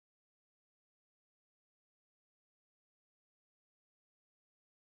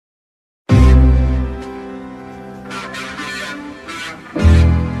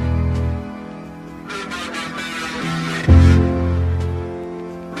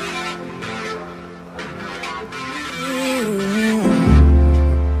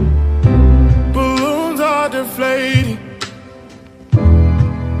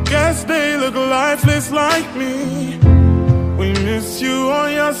just like me. We miss you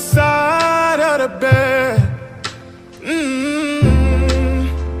on your side of the bed.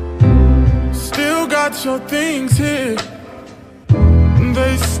 Still got your things here.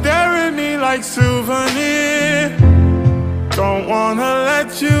 They stare at me like souvenirs. Don't wanna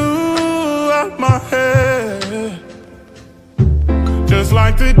let you out my head. Just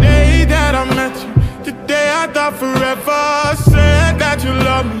like the day that I met you, the day I thought forever. Said that you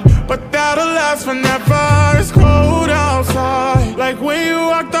love me, but that'll last forever. It's cold outside, like when you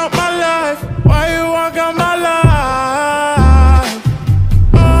walked out my life. Why you walk out my life?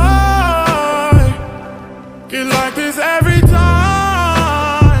 I get like this every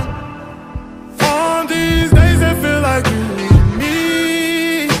time. On these days that feel like you and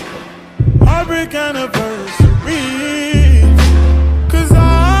me. Heartbreak anniversary. Cause I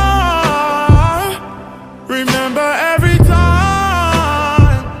remember every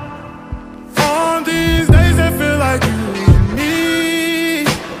time. On these days that feel like you and me.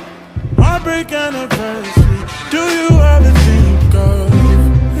 Heartbreak anniversary. Do you ever think of me?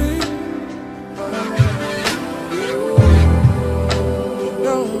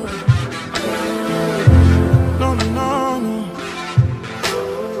 No, no, no, no.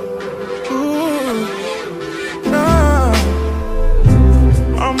 Ooh, nah.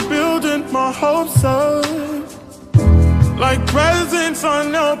 I'm building my hopes up, like presents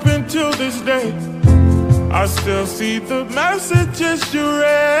unopened till this day. I still see the messages you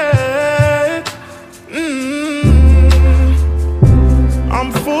read. I'm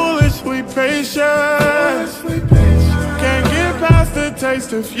foolishly patient. Can't get past the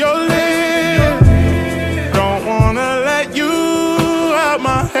taste of your lips. Don't wanna let you out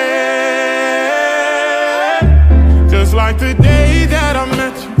my head. Just like the day that I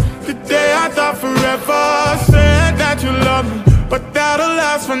met you, the day I thought forever. Said that you love me, but that'll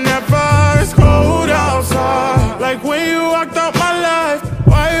last forever. It's cold outside, like when you walked out my life.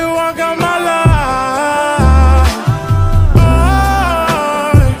 Why you walk out my life? I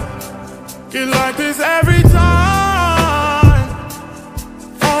get like this every time.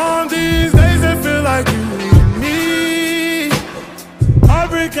 On these days that feel like you and me.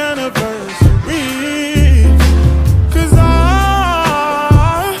 Heartbreak anniversary. Cause I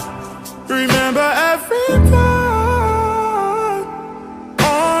remember every time.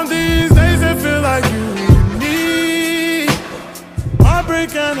 On these days that feel like you and me.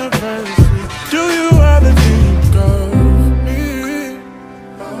 Heartbreak anniversary. Do you ever think of me?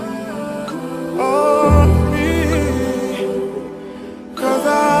 Oh, me. Cause I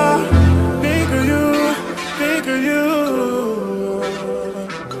think of you, think of you.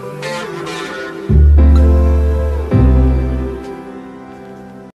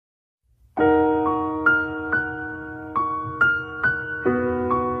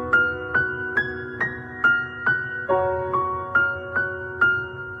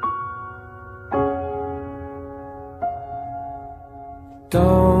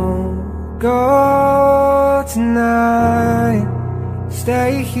 Don't go tonight.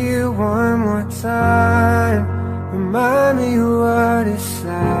 Stay here one more time. Remind me what it's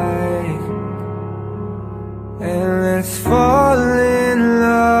like. And let's fall in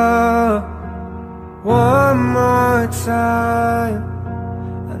love one more time.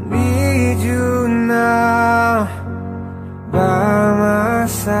 I need you now by my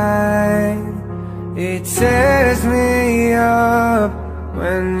side. It tears me up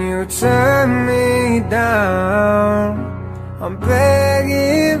when you turn me down. I'm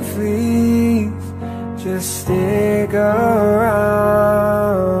begging, please, just stick around.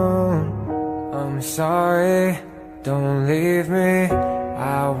 I'm sorry, don't leave me.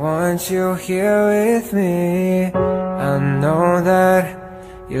 I want you here with me. I know that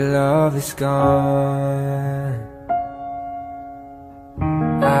your love is gone.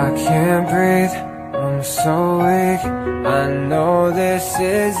 I can't breathe, I'm so weak. I know this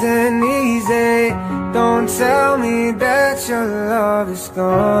isn't easy. Don't tell me that your love is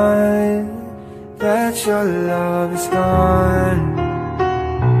gone, that your love is gone.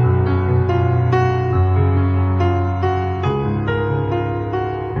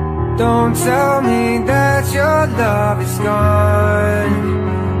 Don't tell me that your love is gone,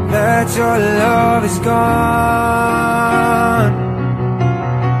 that your love is gone.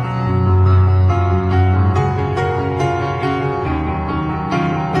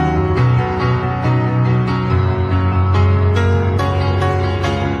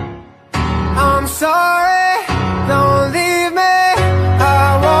 I'm sorry, don't leave me.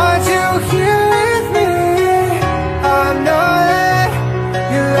 I want you here with me. I know that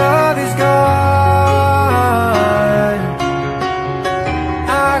your love is gone.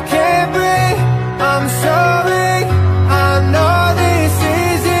 I can't breathe, I'm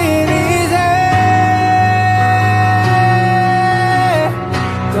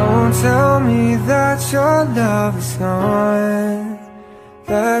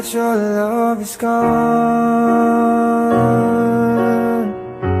that your love is gone,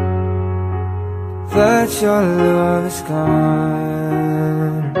 that your love is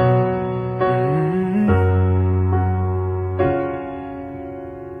gone.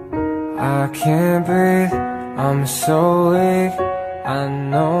 I can't breathe, I'm so weak. I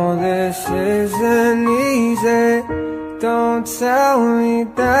know this isn't easy. Don't tell me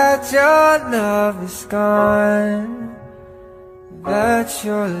that your love is gone, that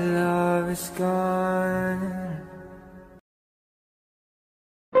your love is gone.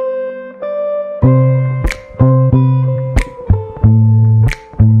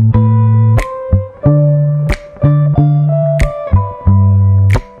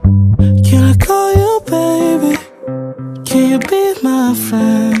 Can I call you baby? Can you be my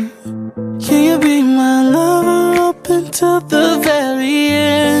friend? Can you be my lover up until the very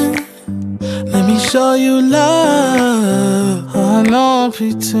end? Let me show you love, I don't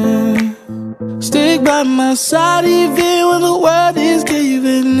pretend. Stick by my side even when the world is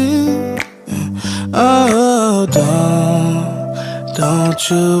giving in. Oh, don't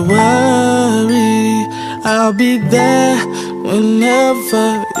you worry, I'll be there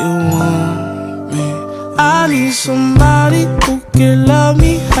whenever you want me. I need somebody who can love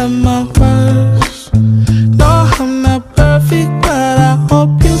me at my worst. No, I'm not perfect, but I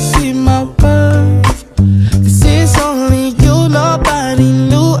hope you see my worth. 'Cause it's only you, nobody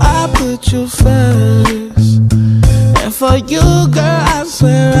knew I put you first. And for you, girl, I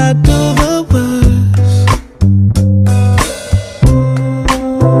swear I do the worst.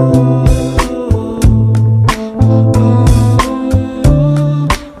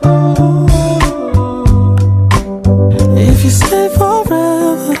 If you stay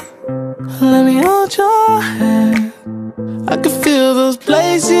forever, let me hold your hand. I can feel those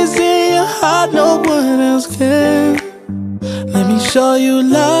places in your heart no one else can. Let me show you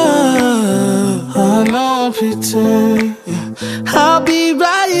love, I don't pretend. I'll be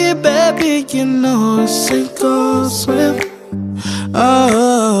right here, baby, you know it's sink or swim.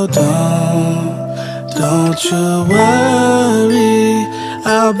 Oh, don't you worry,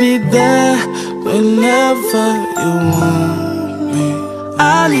 I'll be there whenever you want me.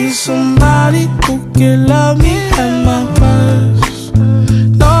 I need somebody who can love me at my worst.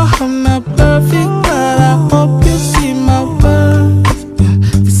 No, I'm not perfect, but I hope you see my worth.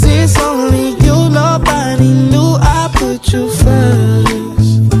 'Cause it's only you, nobody knew I put you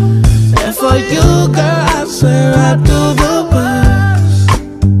first. And for you, girl, I swear I do the worst.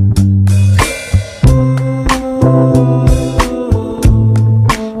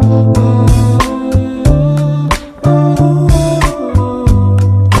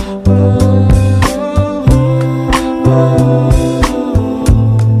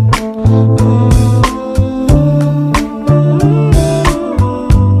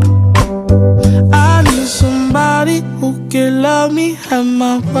 I need somebody who can love me at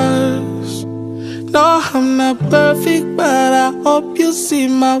my worst. No, I'm not perfect, but I hope you see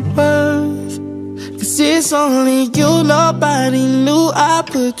my worth. 'Cause it's only you, nobody knew I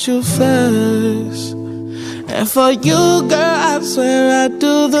put you first. And for you, girl, I swear I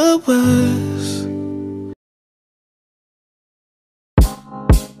do the worst.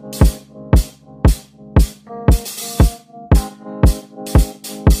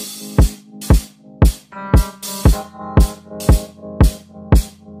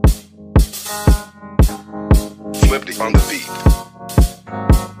 Swifty on the beat.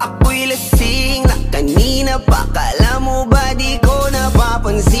 Ako'y lasing na kanina pa. Kala mo ba di ko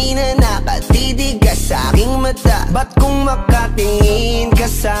napapansin na nakatitig ka sa aking mata? Ba't kung makatingin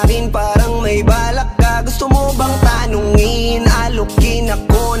ka sa'kin parang may balak ka? Gusto mo bang tanungin? Alukin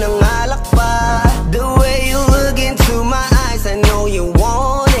ako ng alak pa. The way you look into my eyes, I know you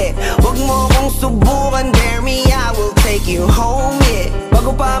want it. Wag mo kong subukan, dare me, I will take you home, yeah.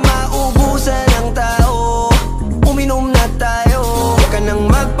 Bago pa maubusan ng tao, uminom na tayo. Huwag ka nang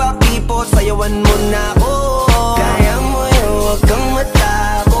magpakipot, sayawan mo na ako. Kaya mo yun, huwag kang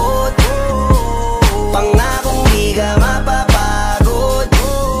matakot. Pangakong di ka mapapagod.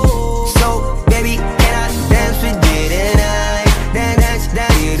 So, baby, can I dance with you tonight? Dance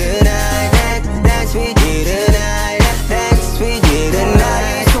with you tonight. Dance with you tonight. Dance with you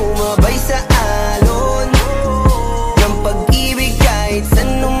tonight. Sumabay sa alon ng pag-ibig kahit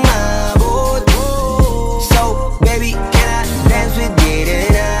saan umabot. So, baby, can I dance with you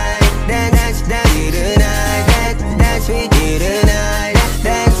tonight? Dance with you tonight. Dance with you tonight.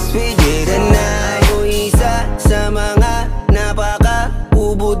 Dance with you tonight. O isa sa mga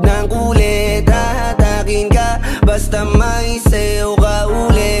napaka-ubod ng kulit. Hahatakin ka basta may sayo ka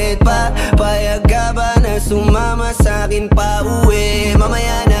ulit pa. Payag ka ba na sumama sa'kin pa uwi?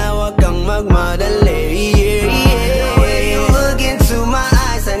 Mamaya na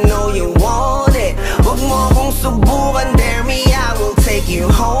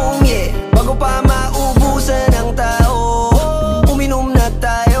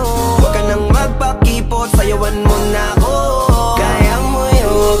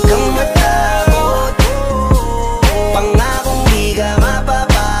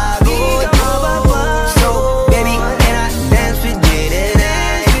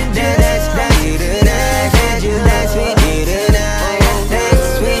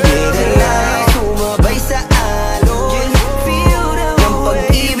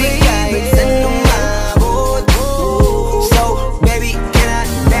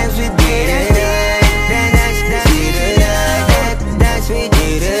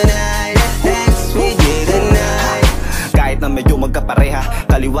you tonight. Dance with you tonight. Kahit na medyo magkapareha,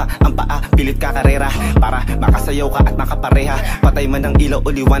 kaliwa ang paa, pilit ka karera para makasayaw ka at makapareha. Patay man ang ilaw o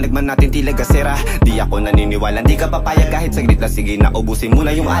liwanag man natin tila gasera. Di ako naniniwala, di ka papayag kahit saglit na. Sige na, ubusin mo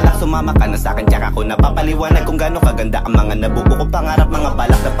na yung alak. Sumama ka na sa'kin, tsaka ako napapaliwanag kung gaano kaganda ang mga nabuo kong pangarap. Mga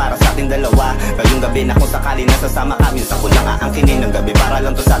balak na para sa ating dalawa. Ngayong gabi na kung sakali nasasama ka, minsan ko lang aangkinin ng gabi para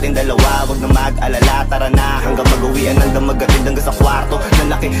lang to sa ating dalawa. Huwag na mag-alala, tara na hanggang mag-uwian ng damagatid hanggang sa kwarto.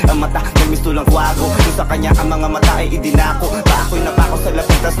 Lalaki ang mata, nagmisto lang kwago. Kung sa kanya ang mga mata ay idinako. Pa ako'y napako sa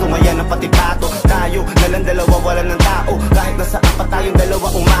lapit, tas tumaya ng pati pato. Tayo nalang dalawa, wala ng tao. Kahit nasaan pa tayong dalawa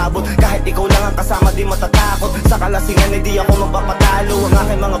umabot. Kahit ikaw lang ang kasama, di matatakot. Sa kalasingan ay di ako magpapatalo. Ang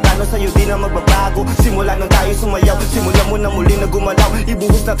aking mga plano sa'yo di na magbabago. Simula nung tayo sumayaw, simula mo na muli na gumalaw.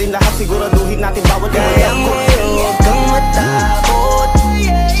 Ibuhos natin lahat, siguraduhin natin bawal Kaya mo yung huwag kang matakot.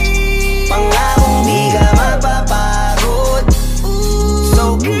 Pangakong di ka mapapagod.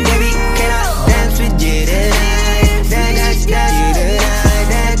 So baby, can I dance with you tonight? Dance with you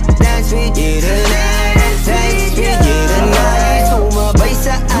tonight. Dance with you tonight. Dance with you tonight. Sumabay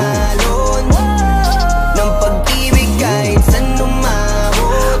sa alon ng pag-ibig kahit saan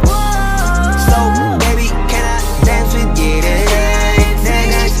umabot. So baby, can I dance with you tonight?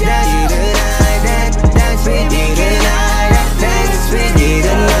 Dance with you tonight. Dance with you tonight. Dance with you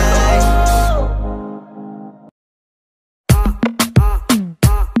tonight.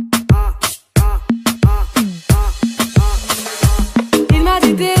 Il m'a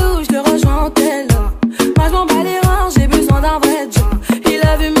dit t'es où, je te rejoins au tel. Moi je m'en bats les reins, j'ai besoin d'un vrai job. Il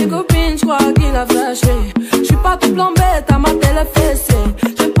a vu mes copines, je crois qu'il a flashé. Je suis pas tout plan bête, à ma télé fessée.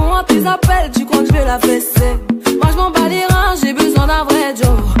 Je réponds à tes appels, tu crois que je vais la fesser. Moi je m'en bats les reins, j'ai besoin d'un vrai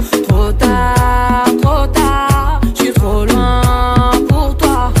job. Trop tard, je suis trop loin pour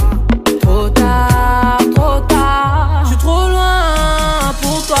toi. Trop tard, je suis trop loin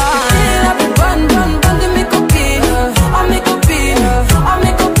pour toi. T'es la plus bonne de mes copines. Oh mes copines, oh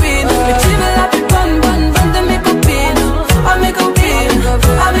mes copines. Mais tu veux la plus bonne de mes copines. Oh mes copines, oh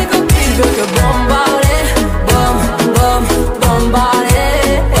mes copines. Tu veux que bombarder, bombarder.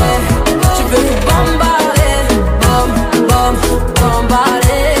 Tu veux que bombarder,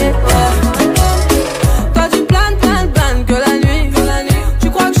 bombarder. Toi tu planes que la nuit. Tu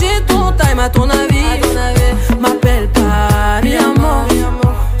crois que j'ai ton time à ton avis. M'appelle pas mi amor.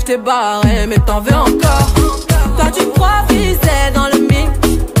 Je t'ai barré mais t'en veux encore. Toi tu crois viser dans le mix.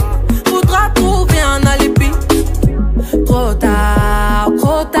 Faudra trouver un alibi. Trop tard,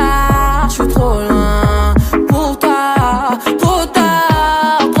 je suis trop loin pour toi. Trop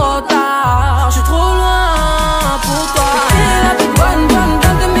tard, je suis trop loin pour toi. T'es la plus bonne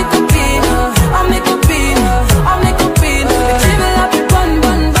de mes copines. Oh mes copines, oh mes copines. Et tu veux la plus bonne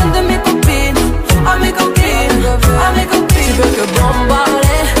de mes copines. Oh mes copines, oh mes copines. Tu veux que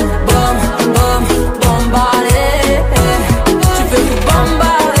bombarder, bombarder. Tu veux que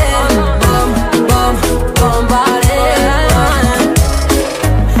bombarder, bombarder.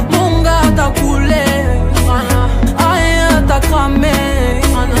 Mon gars t'a coulé, rien t'a cramé.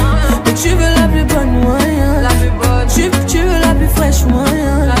 Mais tu veux la plus bonne moyen. Tu veux la plus fraîche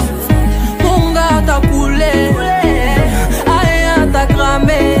moyen. Mon gars t'a coulé, rien t'a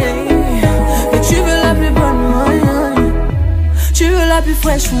cramé. Mais tu veux la plus bonne moyen. Tu veux la plus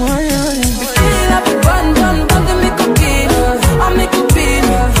fraîche moyen. Tu es la plus bonne de mes copines. Oh mes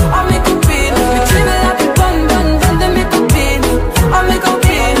copines, oh mes copines. Mais tu veux la plus bonne de mes copines. Oh mes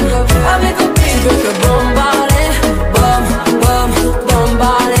copines, oh mes copines. Tu veux que bombarder,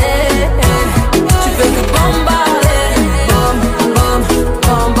 bombarder. Tu veux que bombarder,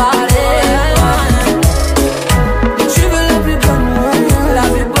 bombarder. Mais tu veux la plus bonne moyen.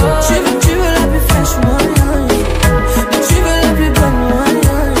 Tu veux la plus fraîche moyen. Mais tu veux la plus bonne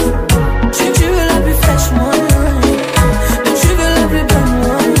moyen. Tu veux la plus fraîche moyen. Mais tu veux la plus bonne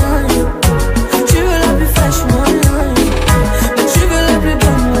moyen. Tu veux la plus fraîche moyen. Mais tu veux la plus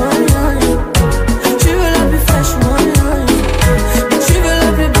bonne moyen. Tu veux la plus fraîche moyen. Mais tu veux la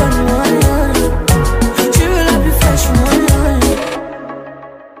plus bonne moyen. Tu veux la plus fraîche moyen.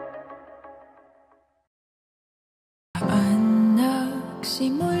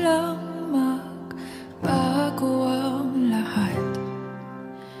 Nagsimulang magbago ang lahat.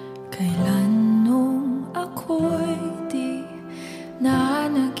 Kailan nung ako'y di na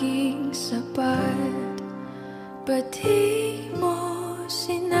naging sapat. Ba't di mo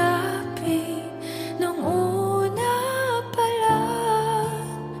sinabi nung una pa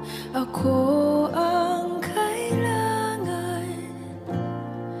lang ako ang kailangan,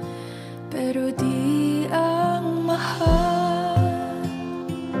 pero di ang mahal.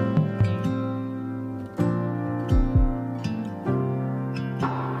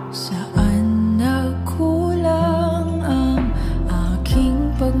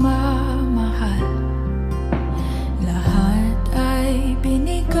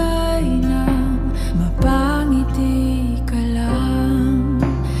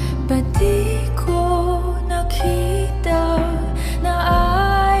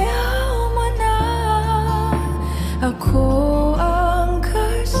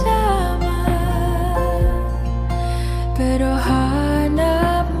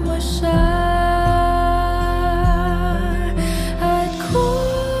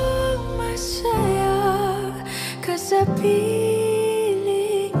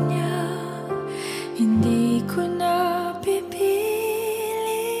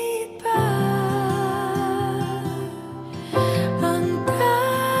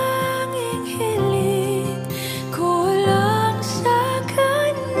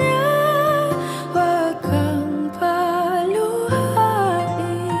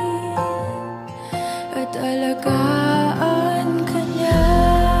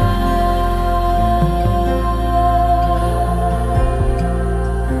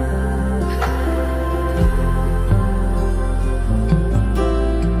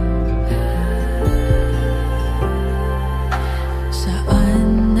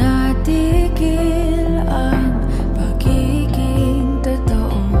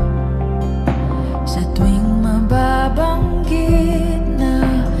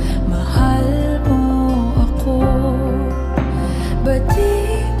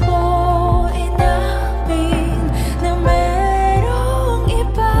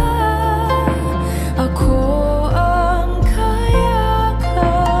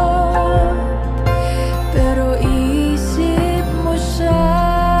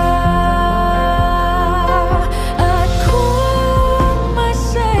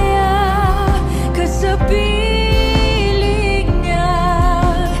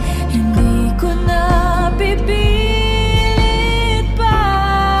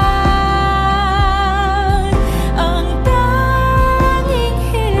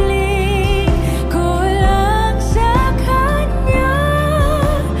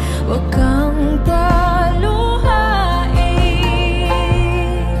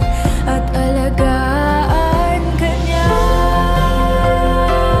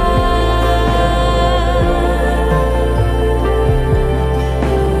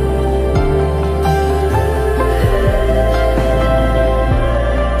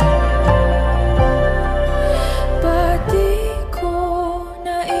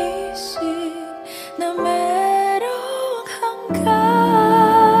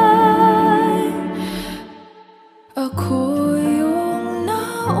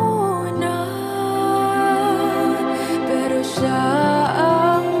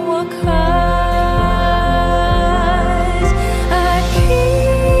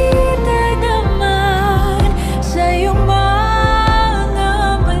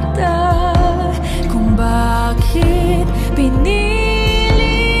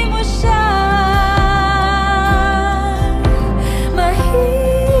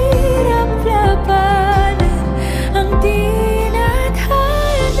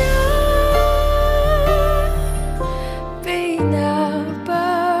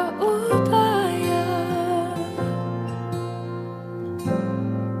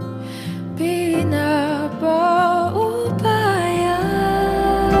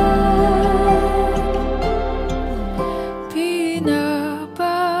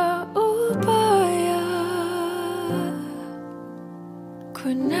 ko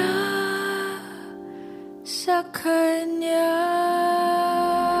na sa kanya.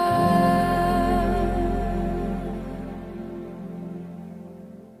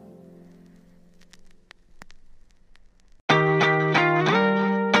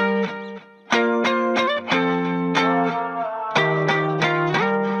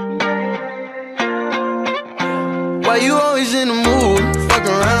 Why you always in the mood? Fuck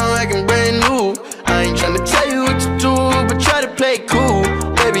around like I'm brand new. I ain't tryna tell you what to do, but try to play it cool.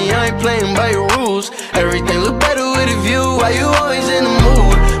 Baby, I ain't playing by your rules. Everything look better with a view. Why you always in the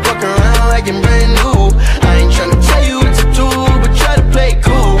mood? Fuck around like I'm brand new. I ain't tryna tell you what to do, but try to play it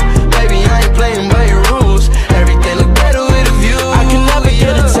cool. Baby, I ain't playing by your rules. Everything look better with a view. I can never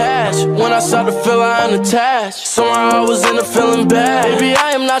get attached. When I start to feel I'm attached, somehow I was in a feeling bad. Baby,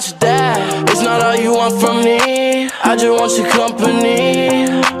 I am not your dad. It's not all you want from me. I just want your company.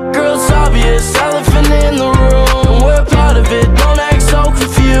 Girl, it's obvious, elephant in the room. We're part of it, don't act so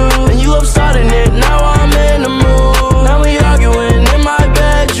confused. And you love starting it, now I'm in the mood. Now we arguing in my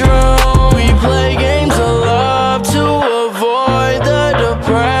bedroom. We play games of love to avoid the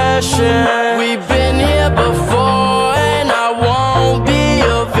depression. We've been here before and I won't be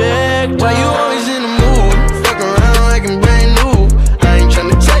a victim. Why you always in the mood? Fuck around like I'm brand new. I ain't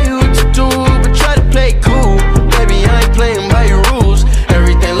tryna tell you what to do, but try to play it cool. Baby, I ain't playing by your rules.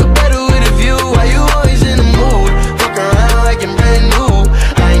 Everything look better with a view. Why you always in the mood? Fuck around like I'm brand new.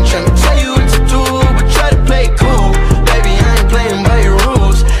 I ain't tryna tell you what to do, but try to play it cool. Baby, I ain't playing by your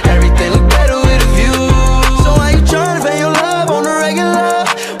rules. Everything look better with a view. So why you tryna fake your love on the regular,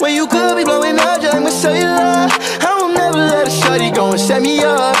 when you could be blowing up just like my cellular? I will never let a shorty go and set me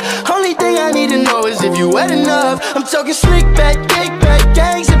up. Only thing I need to know is if you wet enough. I'm talking slick back, kick back,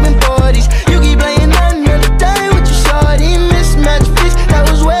 gang sipping 40s. You keep playing another day with your shorty. Mismatch fish, that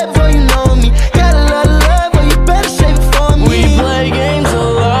was wet before you know me. Got a lot of love, but you better save it for me. We play games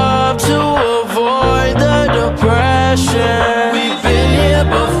of love to avoid the depression. We've been here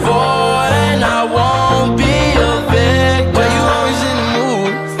before and I won't be a victim. Why you always in the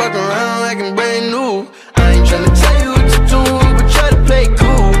mood? Fuck around like I'm brand new. I ain't tryna tell you what to do, but try to play it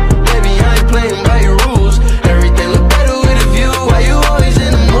cool. Baby, I ain't playing by your rules. Everything look better with a view. Why you always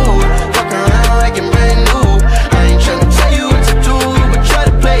in the mood? Fuck around like I'm brand new. I ain't tryna tell you what to do, but try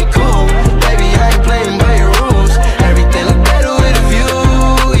to play it cool. Baby, I ain't playing by your rules. Everything look better with a view,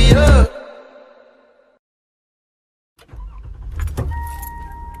 yeah.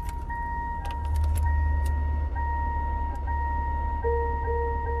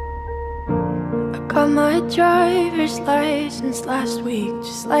 Got my driver's license last week,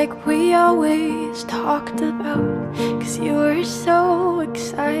 just like we always talked about. Cause you were so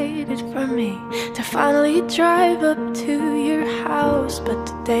excited for me to finally drive up to your house. But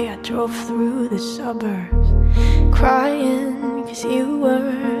today I drove through the suburbs crying cause you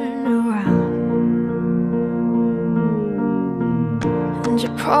weren't around. And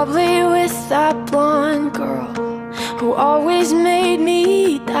you're probably with that blonde girl who always made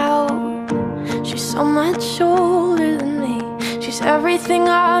me doubt. She's so much older than me. She's everything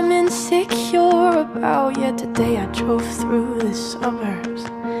I'm insecure about. Yet today I drove through the suburbs.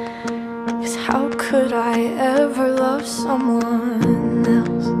 Cause how could I ever love someone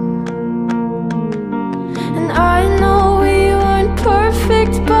else? And I know we weren't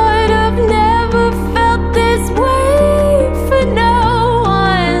perfect, but I've never felt this way for no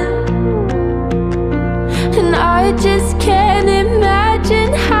one. And I just can't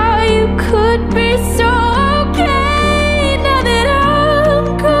imagine how you could be so okay now that I'm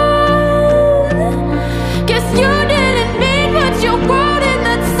gone. Guess you didn't mean what you wrote in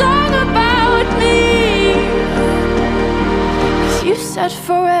that song about me. Cause you said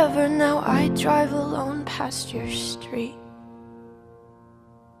forever, now I drive alone past your street.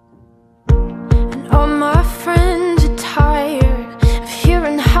 And all my friends are tired of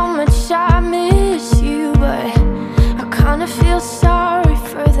hearing how much I miss you, but I kinda feel sorry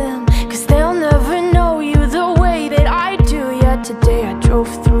for them, cause they'll never know you the way that I do. Yet today I drove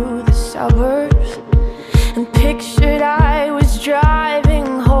through the suburbs and pictured I was driving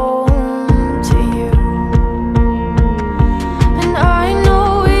home to you. And I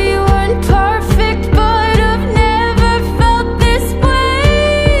know we weren't perfect, but I've never felt this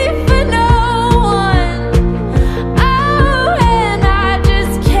way for no one. Oh, and I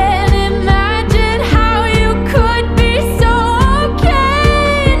just can't imagine how you could be so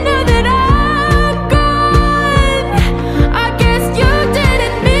okay now that I'm gone. I guess you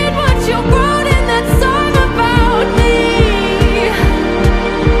didn't mean what you wrote in that song about me.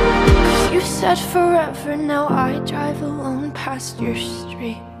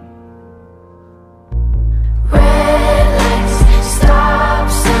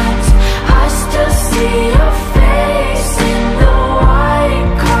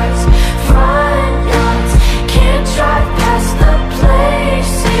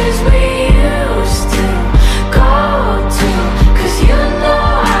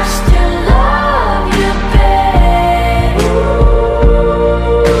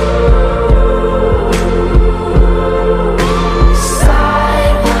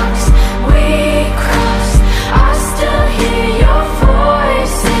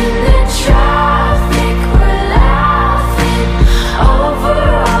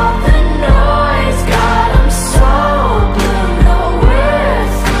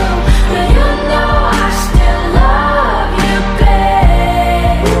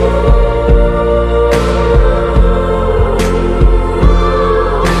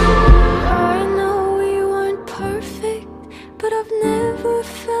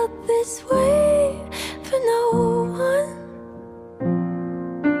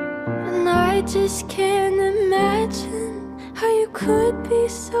 I just can't imagine how you could be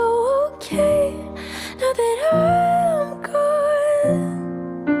so okay now that I'm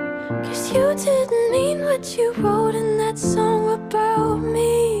gone. 'Cause you didn't mean what you wrote in that song about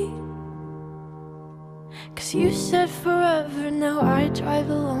me. 'Cause you said forever, now I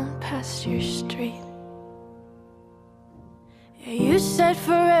drive alone past your street. Yeah, you said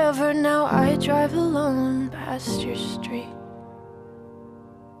forever, now I drive alone past your street.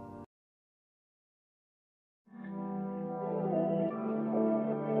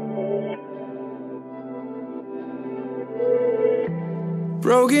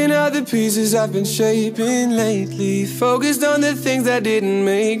 Broken out the pieces I've been shaping lately. Focused on the things that didn't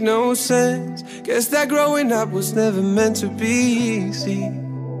make no sense. Guess that growing up was never meant to be easy.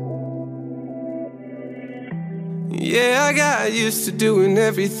 Yeah, I got used to doing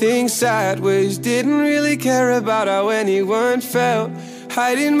everything sideways. Didn't really care about how anyone felt.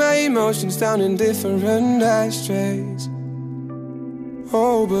 Hiding my emotions down in different ashtrays.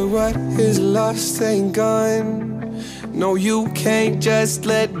 Oh, but what is lost ain't gone. No, you can't just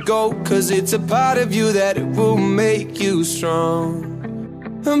let go, 'cause it's a part of you that it will make you strong.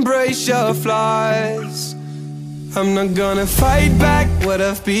 Embrace your flaws. I'm not gonna fight back what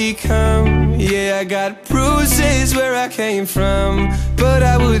I've become. Yeah, I got bruises where I came from, but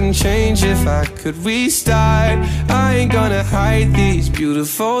I wouldn't change if I could restart. I ain't gonna hide these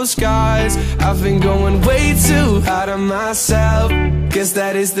beautiful scars. I've been going way too hard on myself. Guess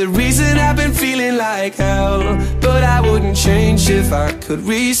that is the reason I've been feeling like hell. But I wouldn't change if I could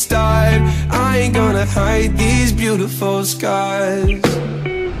restart. I ain't gonna hide these beautiful scars.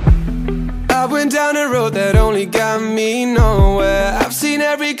 I went down a road that only got me nowhere. I've seen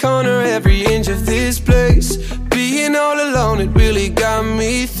every corner, every inch of this place. Being all alone, it really got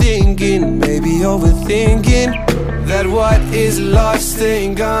me thinking, maybe overthinking, that what is lost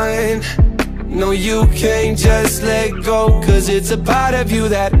ain't gone. No, you can't just let go, 'cause it's a part of you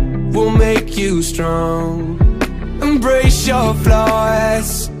that will make you strong. Embrace your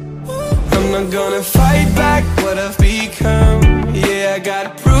flaws. I'm not gonna fight back what I've become. Yeah, I got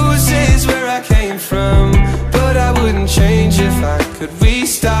bruises where I came from, but I wouldn't change if I could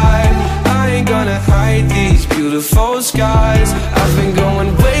restart. I ain't gonna hide these beautiful scars. I've been going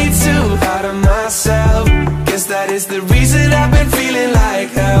way too hard on myself. Guess that is the reason I've been feeling like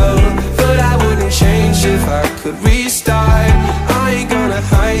hell. But I wouldn't change if I could restart. I ain't gonna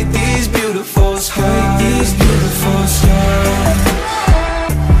hide these beautiful scars. Hide these beautiful scars.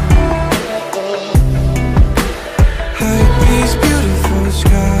 Hide these beautiful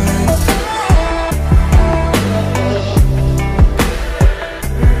scars.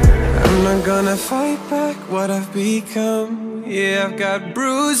 I'm not gonna fight back what I've become. Yeah, I've got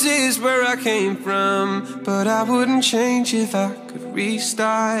bruises where I came from, but I wouldn't change if I could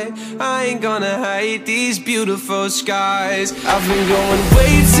restart. I ain't gonna hide these beautiful scars. I've been going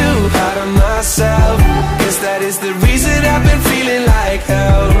way too hard on myself. Guess that is the reason I've been feeling like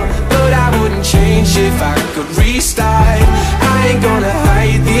hell. But I wouldn't change if I could restart. I ain't gonna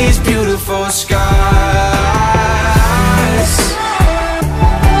hide these beautiful scars.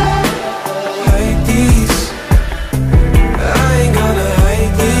 Hide these. I ain't gonna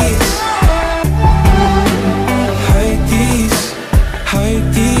hide these. Hide these. Hide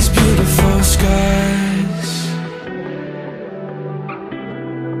these beautiful scars.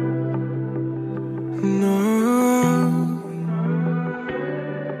 No.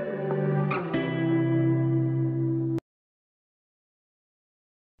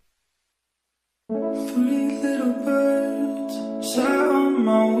 Three little birds sat on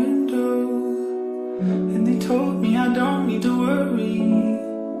my window, and they told me I don't need to worry.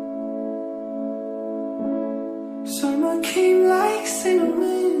 Summer came like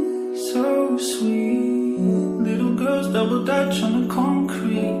cinnamon, so sweet. Little girls double dutch on the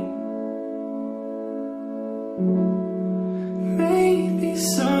concrete. Maybe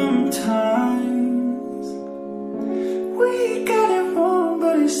sometimes we got it wrong,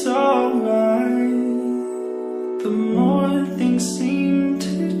 but it's alright. The more things seem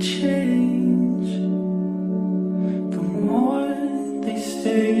to change, the more they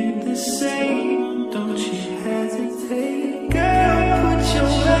stay the same. Don't you hesitate, girl, put your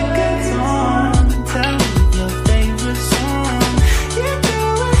records on and tell me your favorite song. You go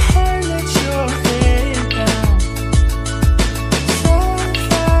ahead, let your head down.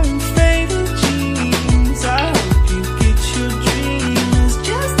 Sapphire and faded jeans, I hope you get your dreams.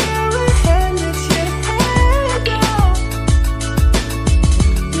 Just go ahead, let your head down.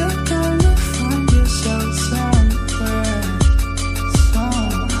 You're gonna find yourself somewhere,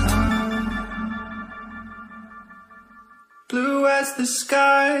 somehow. Blue as the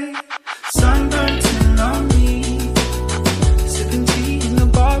sky, sunburnt and lonely, sipping tea in the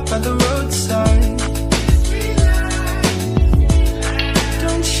bar by the roadside.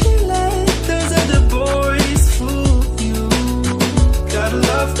 Don't you let those other boys fool you. Gotta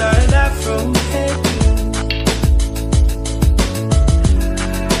love that afro hairdo.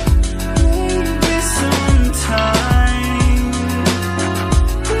 Maybe sometime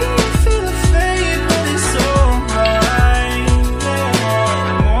we feel afraid, but it's alright. Yeah.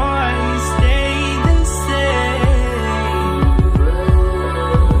 The more I stay the same,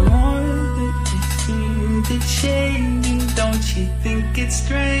 the more that they seem to change. Don't you think it's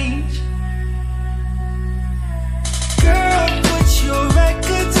strange? Girl, put your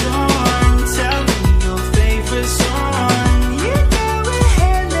records on, tell me your favorite song. You go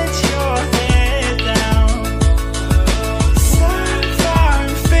ahead, let your head down. Sapphire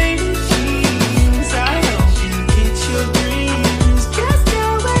and faded jeans, I hope you get your dreams. Just go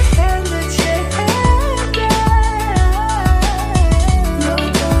ahead, let your head down. You're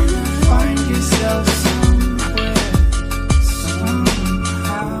gonna find yourself somewhere,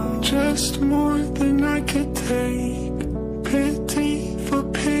 somehow. Just more than I could take. Pity for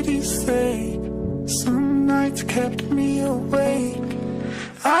pity's sake. Some nights kept me awake.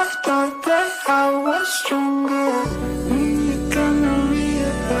 I thought that I was stronger. You're gonna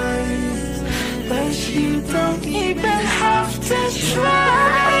realize that you don't even have to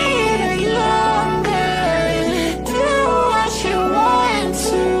try any longer. Do what you want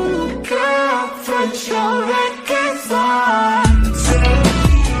to, girl. Put your records on. Tell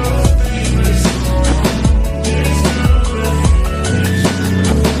me your favorite song. There's no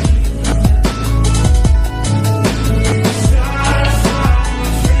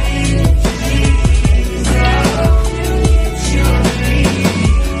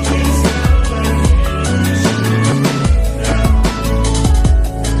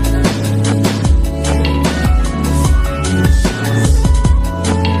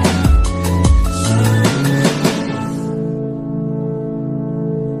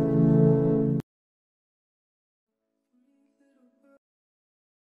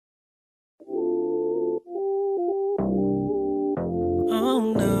oh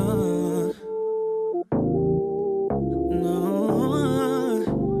no, no,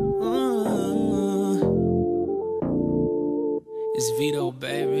 it's Vito,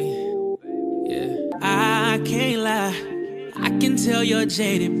 baby. Yeah, I can't lie, I can tell you're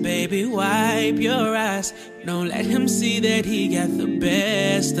jaded, baby. Wipe your eyes, don't let him see that he got the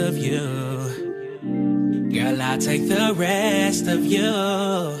best of you. Girl, I'll take the rest of you.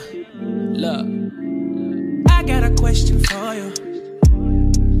 Look, I got a question for you.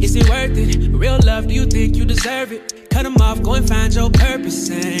 Is it worth it? Real love, do you think you deserve it? Cut him off, go and find your purpose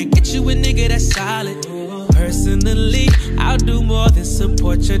and get you a nigga that's solid. Personally, I'll do more than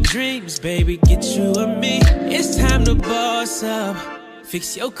support your dreams, baby, get you a me. It's time to boss up.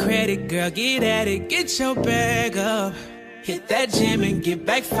 Fix your credit, girl, get at it, get your bag up. Hit that gym and get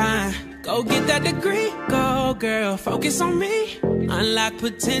back fine. Go get that degree, go girl, focus on me. Unlock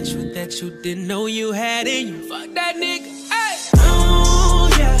potential that you didn't know you had in you. Fuck that nigga, hey. Oh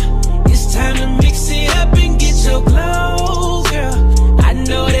yeah, it's time to mix it up and get your glow, girl. I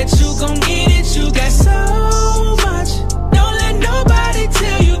know that you gon' get it, you got so much. Don't let nobody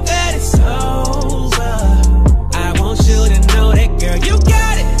tell you that it's over. I want you to know that, girl, you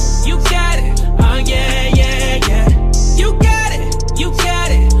got it, you got it. Oh yeah, yeah, yeah. You got it, you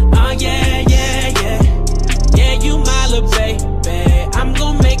got it. Oh yeah, yeah, yeah. Yeah, you my little baby, I'm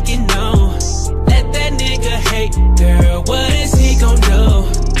gon' make it known. Let that nigga hate, girl, what is he gon'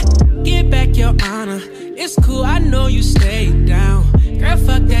 do? Get back your honor, it's cool, I know you stayed down. Girl,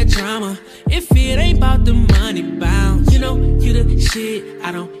 fuck that drama, if it ain't about the money bounce. You know, you the shit,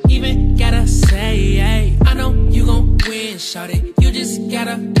 I don't even gotta say, hey. I know you gon' win, shawty, you just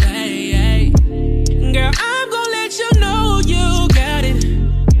gotta play, hey. Girl, I'm gon' let you know you got it.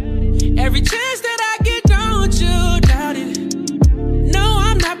 Every chance that I get, don't you doubt it. No,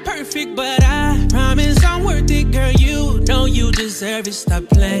 I'm not perfect, but I promise I'm worth it, girl. You know you deserve it, stop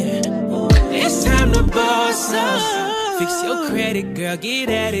playing. It's time to boss up. Fix your credit, girl, get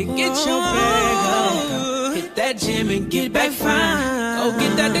at it, get your bag up. Hit that gym and get back fine. Go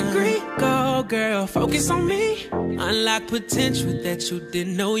get that degree, go girl, focus on me. Unlock potential that you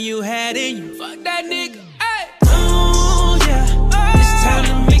didn't know you had in you. Fuck that nigga, hey. Oh yeah, it's time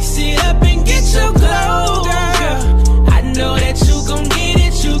to mix it up and get your glow, girl. I know that you gon' get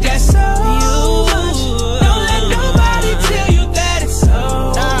it, you got so much. Don't let nobody tell you that it's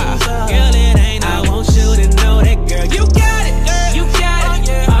over. Girl, it ain't, I want you to know that, girl, you got it, you got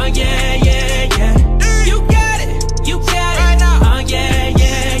it. Oh yeah, yeah, yeah. You got it, oh yeah,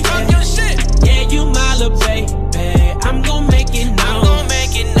 yeah, yeah.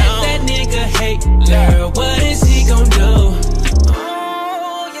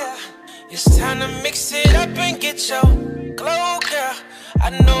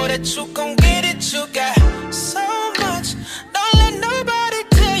 know that you gon' get it. You got so much. Don't let nobody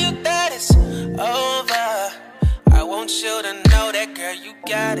tell you that it's over. I want you to know that, girl, you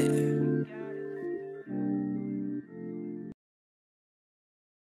got it.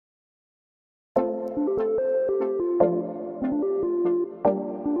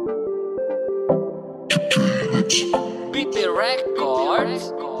 Beat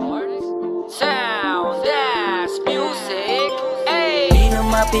Records, Sound Dash Music. Di na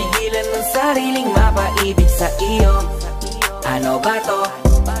mapigilan ng sariling mapaibig sa iyo. Ano ba to?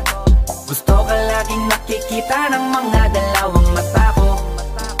 Gusto ka laging nakikita ng mga dalawang mata ko.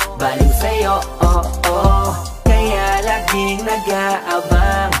 Baliw sa'yo, oh, oh. Kaya laging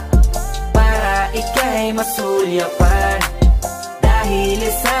nag-aabang para ika'y masulyapan. Dahil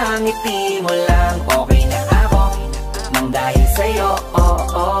isang ngiti mo lang, okay na ako nang dahil sa'yo, oh,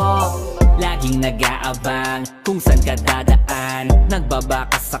 oh. Laging nag-aabang kung saan ka dadaan.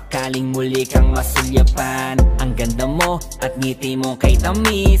 Nagbabaka sakaling muli kang masulyapan. Ang ganda mo at ngiti mo kay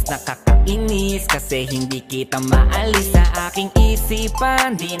tamis, nakakainis kasi hindi kita maalis sa aking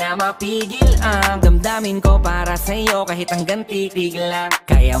isipan. Di na mapigil ang damdamin ko para sa'yo kahit hanggang titig lang.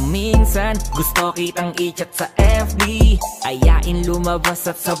 Kaya minsan gusto kitang i-chat sa FB, ayain lumabas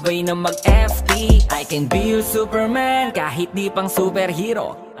at sabay na mag-FT. I can be your Superman kahit di pang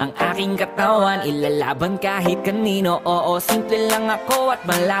superhero. Ang aking katawan ilalaban kahit kanino. Oo, simple lang ako at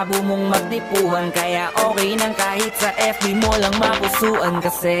malabo mong magtipuhan. Kaya okay nang kahit sa FB mo lang mapusuan.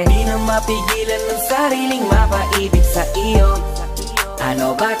 Kasi di na mapigilan ng sariling mapaibig sa iyo.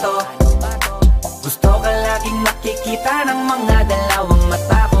 Ano ba to? Gusto ka laging nakikita ng mga dalawang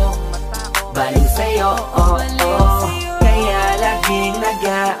mata ko. Baliw sa'yo, oh, oh. Kaya laging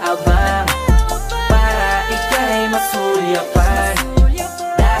nag-aabang para ika'y masulyapan.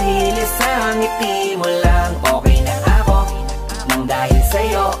 Dahil isang ngiti mo lang, okay na ako nang dahil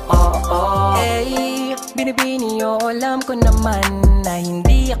sa'yo, oh, oh. Hey, binibini o alam ko naman na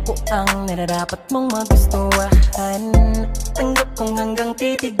hindi ako ang nararapat mong magustuhan. Tanggap kong hanggang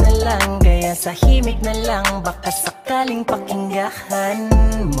titig na lang, kaya sa himig na lang baka sakaling pakinggan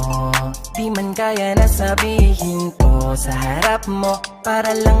mo. Di man kaya na sabihin ko sa harap mo,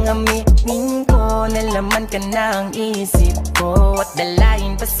 para lang aminin ko na laman ka na ang isip ko. At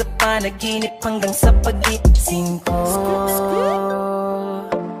dalayin pa sa panaginip hanggang sa pag-iising ko.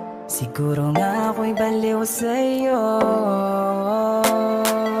 Siguro nga ako'y baliw sa'yo.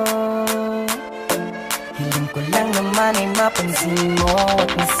 Hiling ko lang naman ay mapansin mo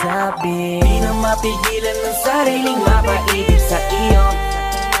at masabi. Di na mapigilan ng sariling mapaibig sa iyo.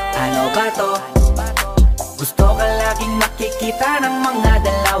 Ano ba to? Gusto ka laging nakikita ng mga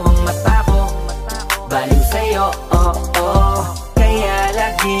dalawang mata ko. Baliw sa'yo, oh, oh. Kaya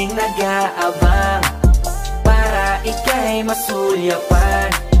laging nag-aabang para ika'y masulyapan.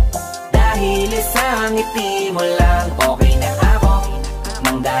 Dahil isang ngiti mo lang, okay na ako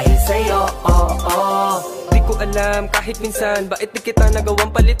nang dahil sa'yo, oh, oh. Di ko alam kahit minsan bakit di kita nagawang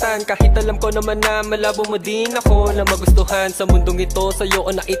palitan. Kahit alam ko naman na malabo mo din ako na magustuhan. Sa mundong ito sa'yo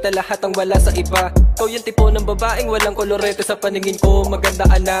o nakita lahat ang wala sa iba. Ikaw yung tipo ng babaeng walang kolorete sa paningin ko.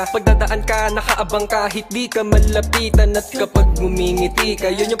 Magandaan na pagdadaan ka, nakaabang kahit di ka malapitan. At kapag ngumingiti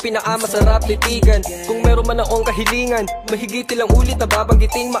ka, yun yung pinakamasarap titigan. Kung meron man akong kahilingan, mahigit ilang ulit na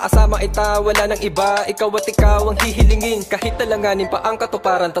babanggiting maasama ita, wala nang iba. Ikaw at ikaw ang hihilingin. Kahit talanganin pa ang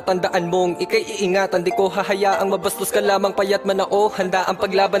katuparan, tatandaan mong ika'y iingatan. Di ko hahayaang mabastos ka lamang payat man ako. Handa ang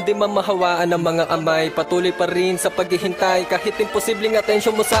paglaban di mamahawaan ng mga amay. Patuloy pa rin sa paghihintay kahit imposibleng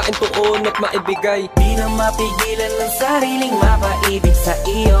atensyon mo sa akin tuon at maibigay. Di na mapigilan ng sariling mapaibig sa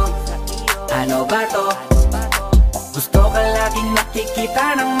iyo. Ano ba to? Gusto ka laging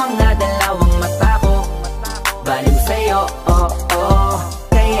nakikita ng mga dalawang mata ko. Baliw sa'yo, oh, oh.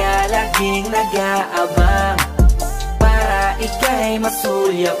 Kaya laging nag-aabang para ika'y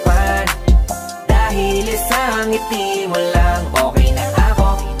masulyapan. Dahil isang ngiti mo lang, okay na ako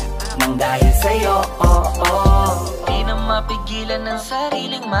nang dahil sa'yo, oh, oh. Di na mapigilan ng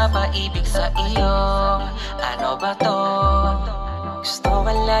sariling mapaibig sa iyo. Ano ba to? Gusto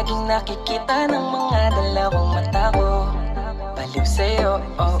ka laging nakikita ng mga dalawang mata ko. Baliw sa'yo,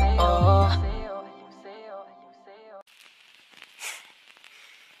 oh, oh.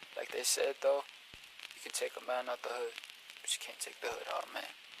 Like they said though, you can take a man out the hood, but you can't take the hood out of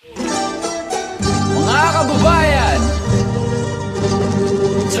man. Mga kababayan,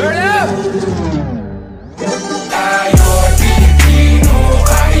 turn up! Tayo Pilipino,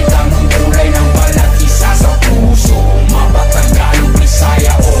 kahit ang kulay ng balat isa sa puso. Mabatagalog,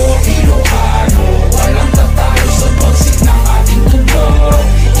 Bisaya o Ilocano, walang tatalo sa bagsik ng ating tubo.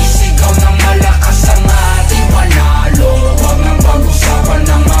 Isigaw ng malakas ang ating panalo. Huwag nang pag-usapan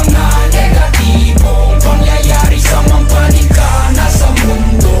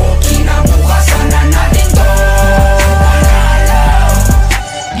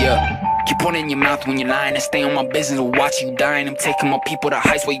business with watching you dying. I'm taking my people to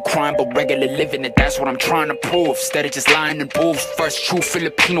heights where you crying, but regular living, and that's what I'm trying to prove. Instead of just lying in booths. First true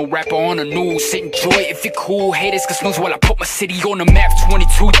Filipino rapper on the news. Enjoy it if you're cool. Haters can snooze while I put my city on the map.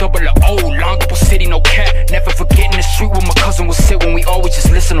 2200, Longapo City, no cap. Never forgetting the street where my cousin would sit when we always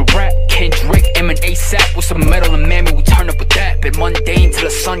just listen to rap. Kendrick, M and ASAP with some metal and mammy, we turn up with that. Been mundane till the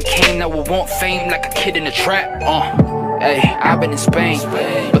sun came, now we want fame like a kid in a trap. Hey, I've been in Spain,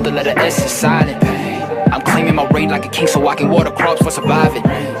 but the letter S is silent. I'm claiming my reign like a king so I can water crops for surviving.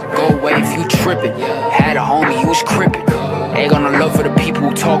 Go away if you trippin'. Had a homie, he was crippin'. Ain't got no love for the people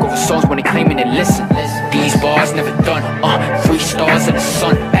who talk over songs when they claiming they listen. These bars never done, 3 stars in the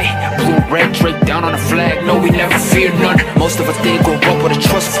sun. Hey, blue, red, draped down on the flag. No, we never fear none. Most of us didn't grow up with a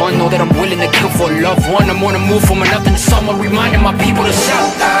trust fund. Know that I'm willing to kill for a loved one. I'm on the move from nothing to someone, reminding my people to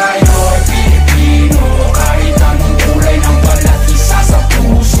shout. Tayo'y Pilipino, kahit anong kulay ng balat, isa sa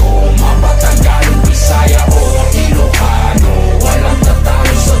puso. Mapatagalong Bisaya o Ilocano, walang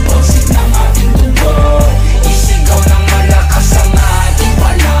tatalo sa bagsik ng ating dugo. Isigaw ng malakas ang ating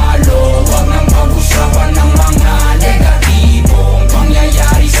panalo. Huwag nang pag-usapan ng mga negatibong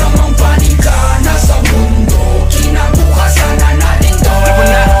pangyayari sa mga panika na sa mundo. Kinabukasan na natin to.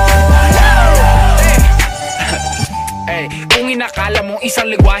 Hey, kung inakala mong isang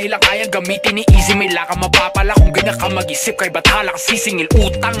lingwahe lang kayang gamitin ni Easy, may laka mapapala kung ganyan ka mag-isip. Kay bathala ka sisingil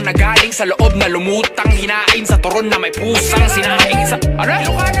utang na galing sa loob na lumutang. Hinain sa turon na may pusang sinaing sa...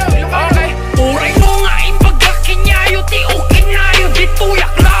 Ano? Okay. Uray mo nga impagkakinyayo, ti o kinayo, di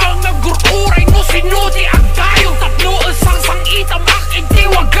tuyak lang nagurkuray mo sinuti ang tayo. Tatlo ang sang itam aking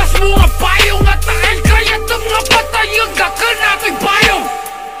tiwagas mo nga payong at tahal kaya itong nga patayang kakanapig payong.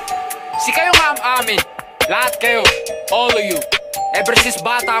 Si kayo nga ang amin, lahat kayo, all of you. Ever since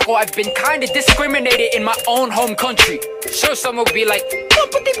bata ako, I've been kinda discriminated in my own home country. Sure, some will be like, oh,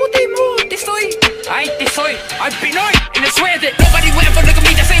 puti-puti mo, tisoy. I ain't tisoy, I'm Pinoy. And I swear that nobody will ever look at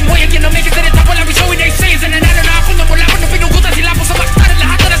me the same way again. I'll make it to the top while I'll be showing their sayings. And nanalo na ako na mula pa nung pinugutan sila po sa maktan. At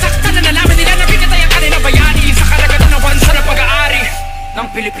lahat na nasaktan na nalaman nila na pinatay ang kanilang bayani sa karagatan ng bansa na pag-aari ng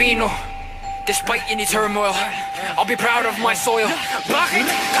Pilipino. Despite any turmoil, I'll be proud of my soil. Bakit?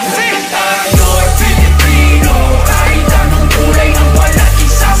 Kasi tayo'y Pilipino, kahit anong kulay ng balat,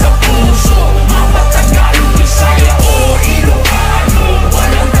 isa sa puso. Mapatagalong Bisaya o Ilocano,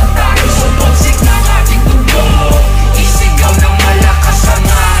 walang tatalo sa bagsik ng ating dugo. Isigaw ng malakas ang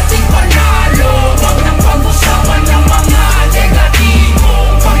ating panalo. Huwag nang pag-usapan ng mga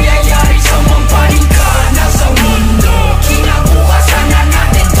negatibong pangyayari sa mga panika na sa mundo. Kinabukasan na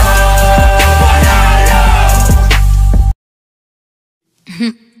natin to.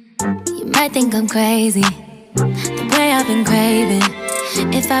 You might think I'm crazy, the way I've been craving.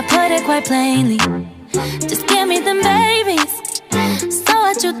 If I put it quite plainly, just give me them babies. So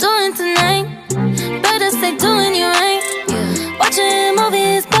what you doing tonight? Better stay doing you right. Watching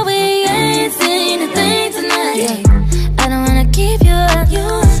movies, but we ain't seen a thing tonight. I don't wanna keep you up,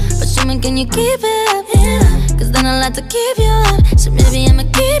 but show me can you keep it up? Cause then I'll have to keep you up. So maybe I'ma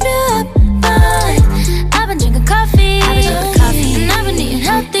keep you up. Fine. I've been drinking coffee, and I've been eating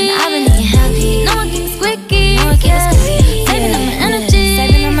healthy. No one gets squeaky, saving up my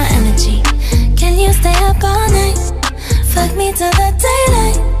energy. Can you stay up all night? Fuck me till the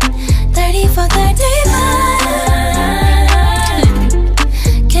daylight. 34,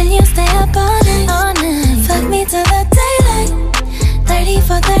 35. Can you stay up all night? Fuck me till the daylight.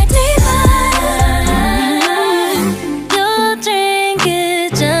 34, 35. You drink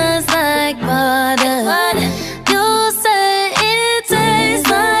it just like water. You say it tastes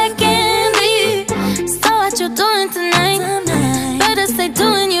like candy. So what you doing tonight? Better stay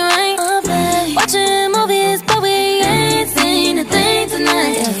doing you right. Watching movies, but we ain't seen a thing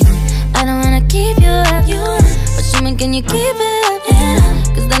tonight. I don't wanna keep you up, but show me can you keep it up?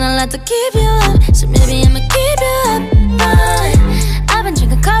 Cause then I'll have to keep you up. So maybe I'ma keep you up. Fine. I've been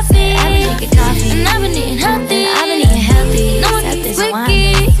drinking coffee, and I've been eating healthy. No one gets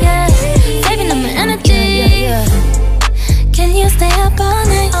squeaky, saving up my energy. Can you stay up all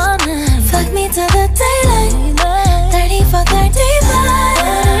night? Fuck me till the daylight. 34,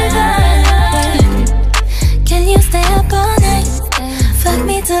 35. Can you stay up all night? Fuck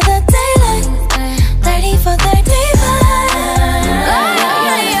me till the daylight. 34,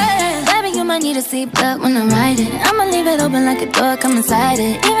 35. Baby, you might need a seatbelt when I'm riding. I'ma leave it open like a door, come inside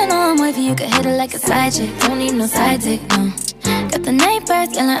it. Even though I'm wavy, you can hit it like a side chick. Don't need no side dick, no. Got the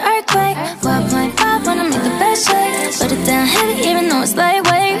neighbors yelling earthquake. 4.5 wanna make the best shake. Put it down heavy even though it's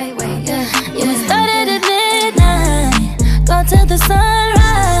lightweight. Yeah, we started at midnight, go till the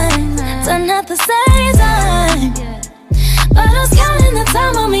sunrise. Done at the same time, but I was counting the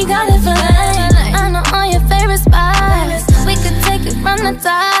time when we got it for life. I know all your favorite spots.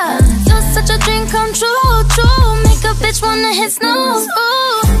 You're such a dream come true, true. Make a bitch wanna hit snooze.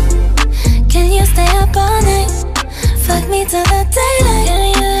 Ooh. Can you stay up all night? Fuck me till the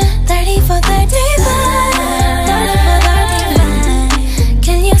daylight. 30 for 35. 30 for 35.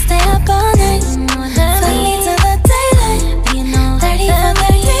 Can you stay up all night? Fuck me till the daylight. 30 for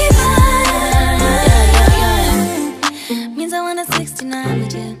 35. Means I want a 69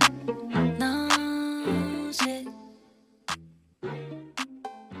 with you. No shit.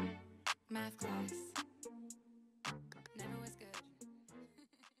 Math class. Never was good.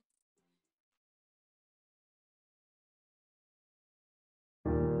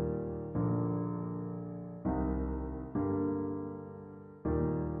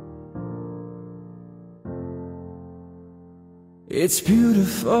 It's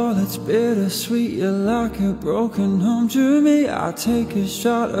beautiful, it's bittersweet. You're like a broken home to me. I take a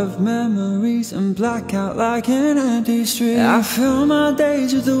shot of memories and black out like an empty street. I fill my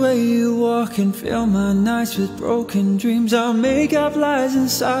days with the way you walk and fill my nights with broken dreams. I'll make up lies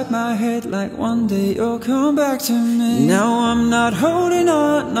inside my head like one day you'll come back to me. Now I'm not holding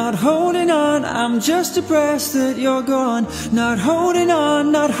on, not holding on. I'm just depressed that you're gone. Not holding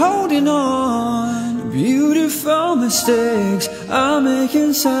on, not holding on. Beautiful mistakes I make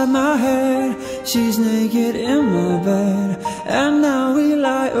inside my head. She's naked in my bed, and now we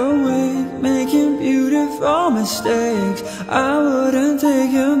lie awake, making beautiful mistakes I wouldn't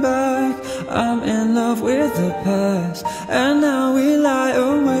take them back. I'm in love with the past, and now we lie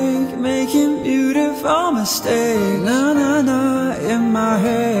awake, making beautiful mistakes. Na na na, in my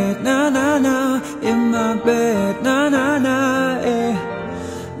head, na na na, in my bed, na na na, yeah.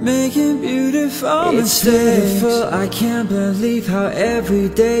 Making beautiful mistakes. Beautiful, I can't believe how every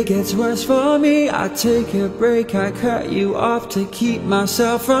day gets worse for me. I take a break, I cut you off to keep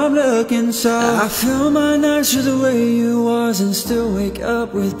myself from looking soft. I fill my nights with the way you was and still wake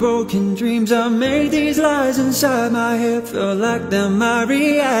up with broken dreams. I made these lies inside my head feel like they're my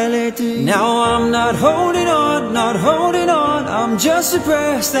reality. Now I'm not holding on, not holding on. I'm just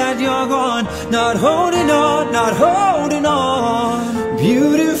depressed that you're gone. Not holding on, not holding on.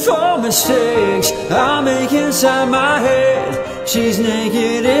 Beautiful mistakes I make inside my head. She's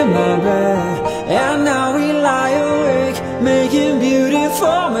naked in my bed, and now we lie awake, making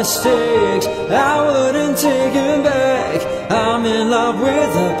beautiful mistakes I wouldn't take them back. I'm in love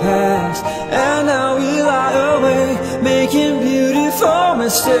with the past, and now we lie awake, making beautiful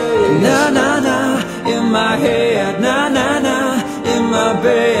mistakes. Na na na, in my head, na na na, in my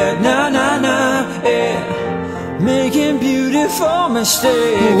bed, na na na, yeah. Making beautiful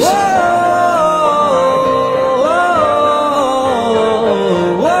mistakes. Whoa, whoa,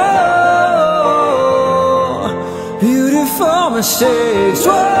 whoa. Beautiful mistakes.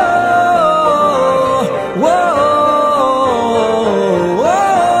 Whoa, whoa,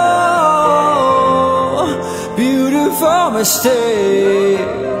 whoa. Beautiful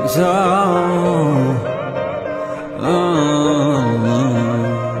mistakes. Oh,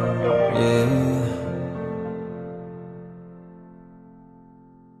 yeah.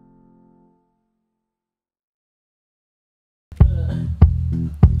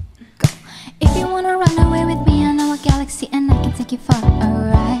 If you wanna run away with me, I know a galaxy and I can take you for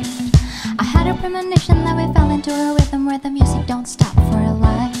a ride. I had a premonition that we fell into a rhythm where the music don't stop for a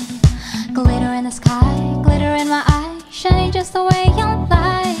light. Glitter in the sky, glitter in my eye, shining just the way you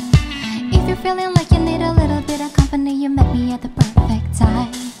like. If you're feeling like you need a little bit of company, you met me at the perfect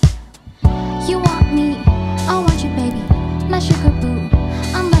time. You want me, I want you baby, my sugar boo.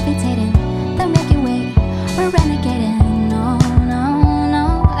 I'm levitating, the Milky Way, we're renegading. No, no, no,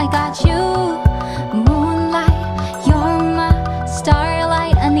 I got you. Moonlight, you're my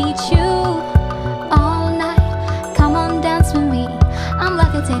starlight. I need you all night. Come on, dance with me, I'm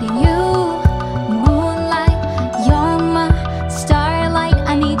levitating you. Moonlight, you're my starlight.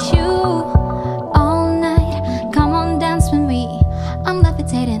 I need you all night. Come on, dance with me, I'm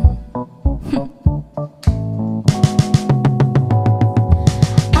levitating.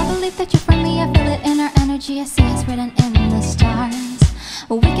 I believe that you're friendly, I feel it in our energy. I see it's written in the stars.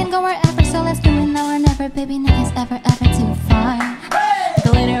 We can go wherever, so let's do it now or never. Baby, nothing's ever, ever too far.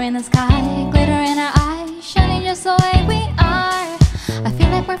 Glitter in the sky, glitter in our eyes, shining just the way we are. I feel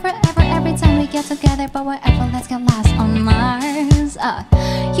like we're forever every time we get together, but wherever, let's get lost on Mars.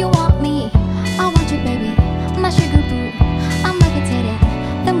 You want me, I want you baby, my sugar boo. I'm levitating,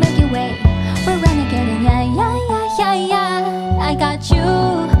 the Milky Way, we're renegading. Yeah, yeah, yeah, yeah, yeah. I got you,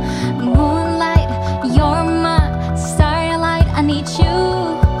 moonlight, you're my starlight. I need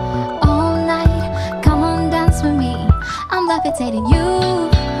you all night. Come on, dance with me, I'm levitating you.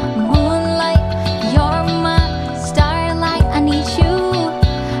 Moonlight, you're my starlight. I need you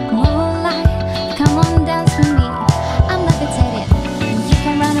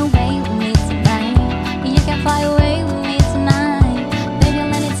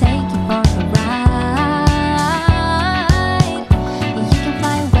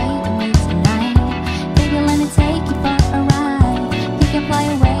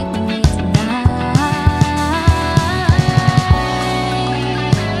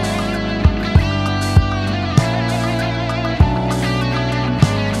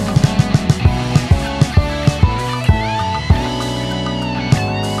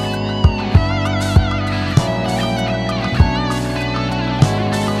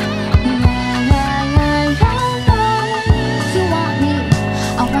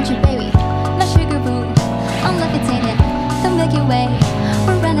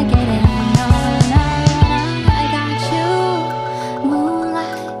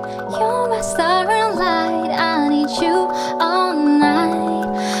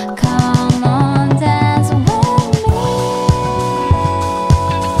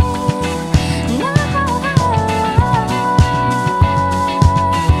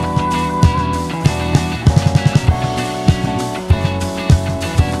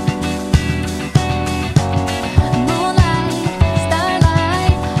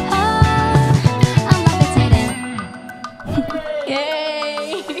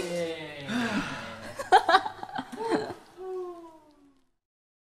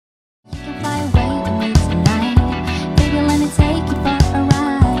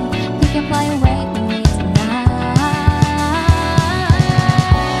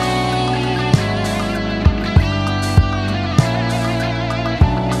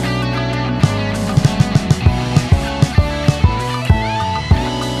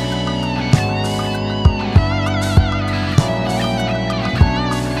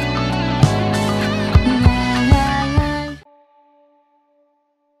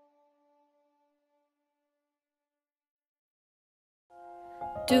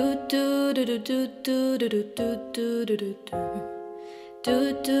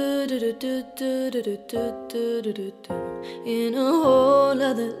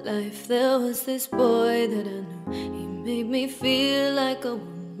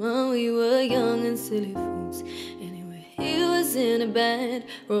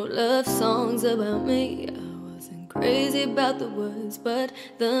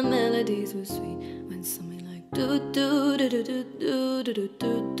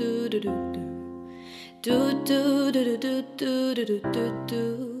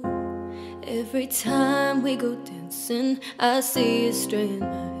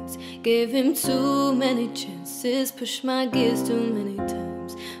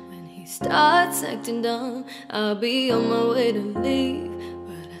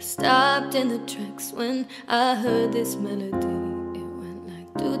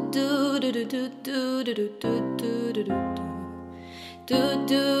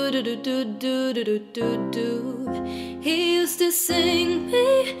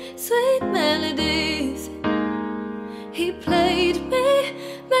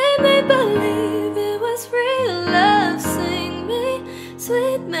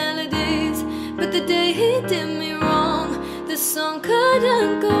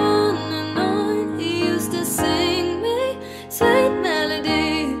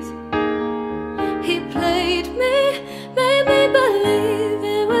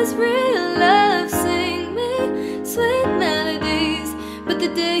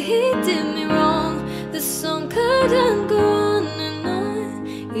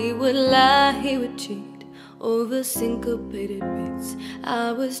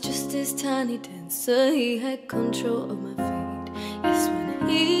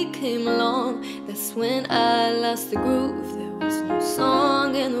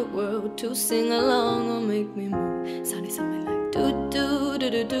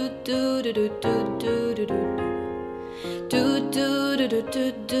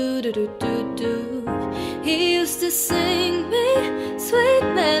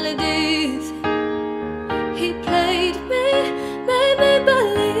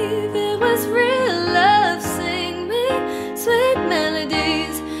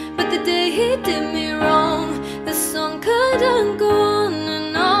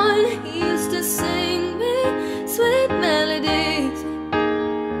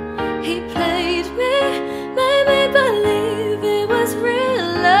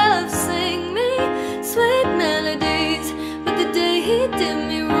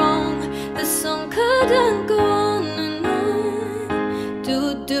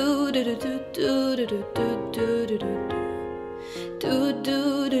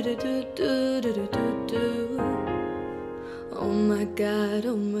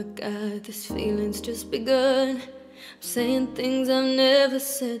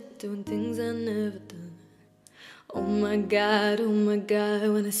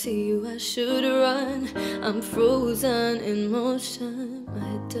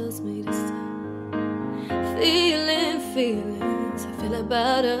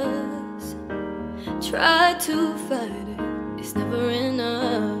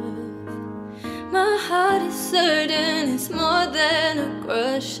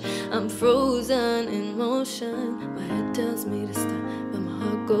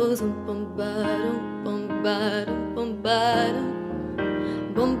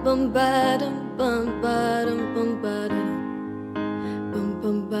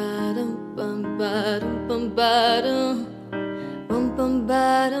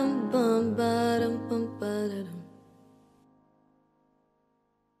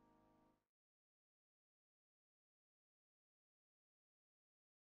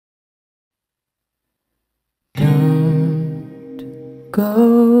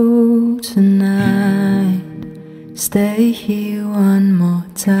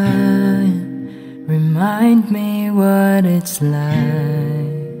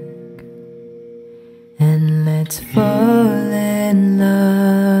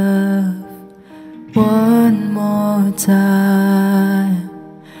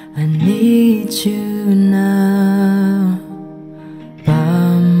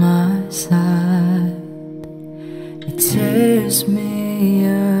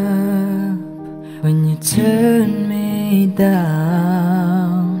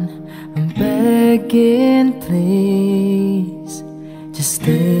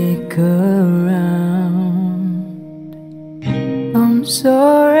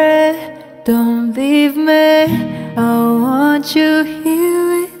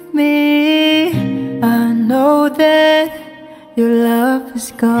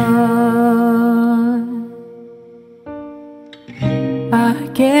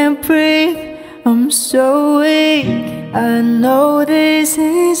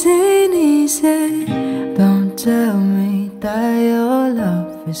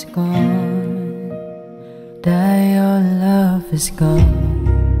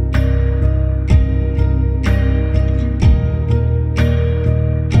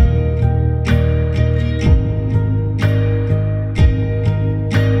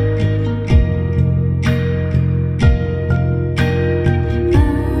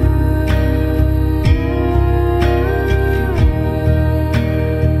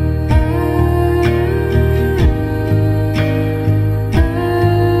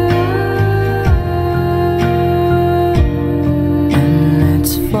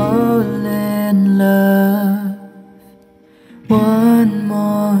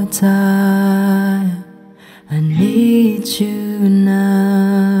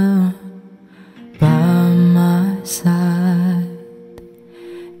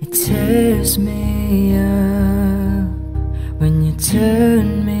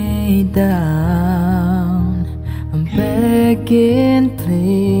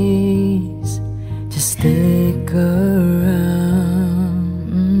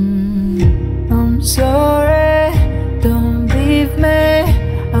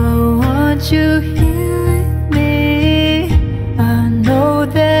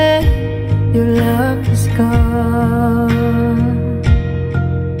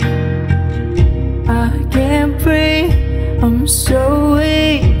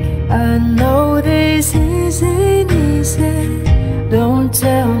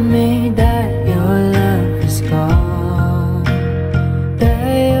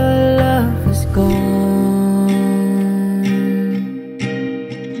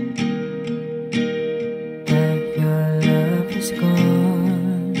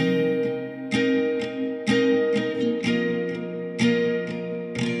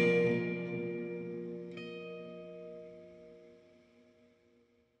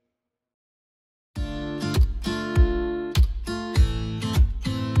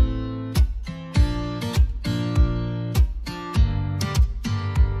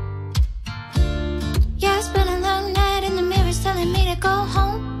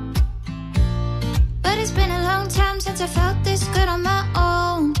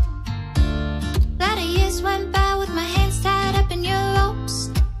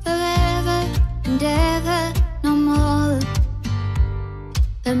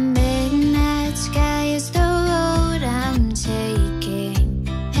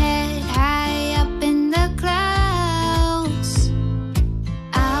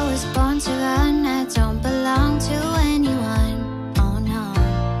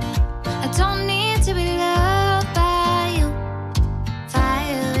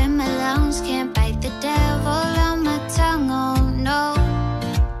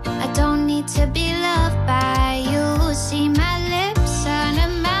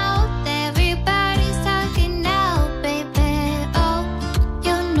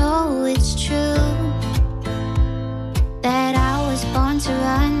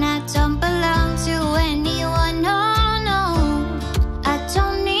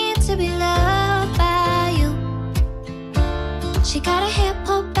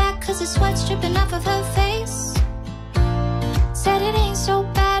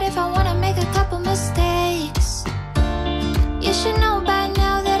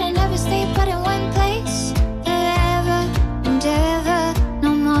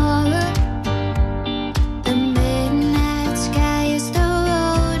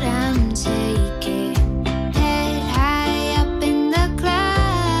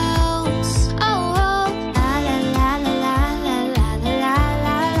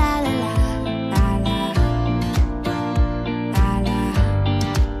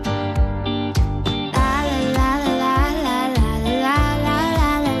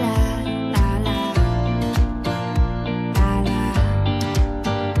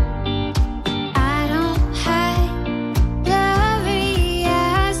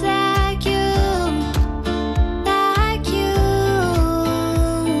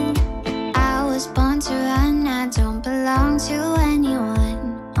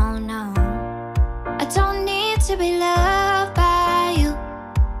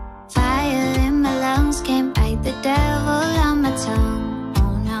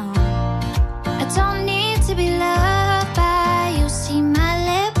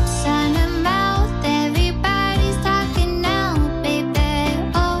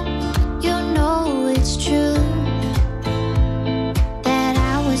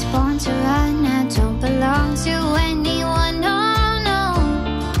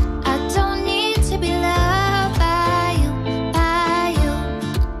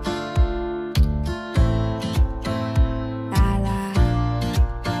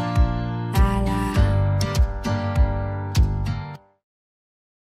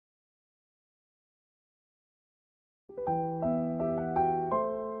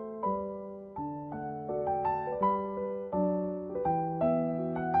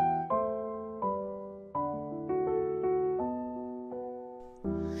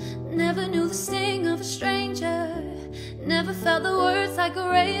Never knew the sting of a stranger, never felt the words like a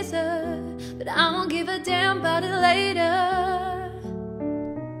razor, but I won't give a damn about it later.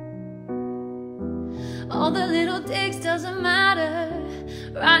 All the little digs doesn't matter,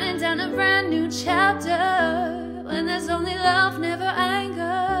 writing down a brand new chapter, when there's only love, never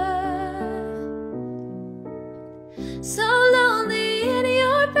anger. So lonely in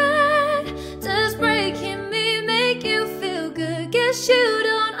your bed, does breaking me make you feel good? Guess you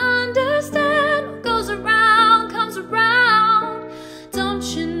don't understand, what goes around comes around. Don't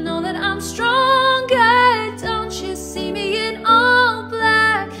you know that I'm stronger? Don't you see me in all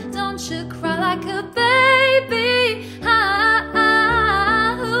black? Don't you cry like a baby?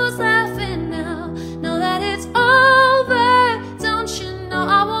 Who's laughing now? Know that it's over. Don't you know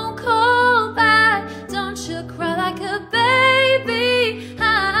I won't call back? Don't you cry like a baby?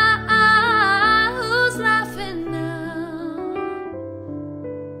 Who's laughing now?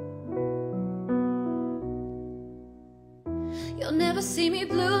 You'll never see me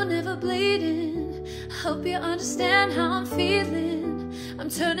blue, never bleeding. Hope you understand how I'm feeling. I'm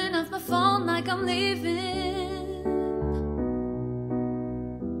turning off my phone like I'm leaving.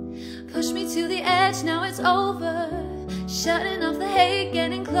 Push me to the edge, now it's over. Shutting off the hate,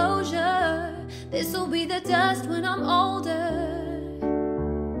 getting closure. This'll be the dust when I'm older.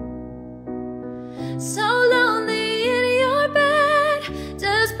 So lonely in your bed,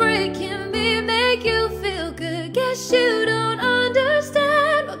 does breaking me make you feel good? Guess you don't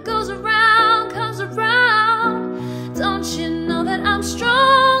understand, what goes around comes around. Don't you know that I'm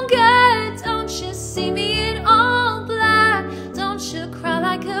stronger? Don't you see me in all black? Don't you cry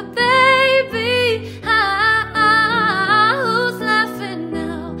like a baby? Who's laughing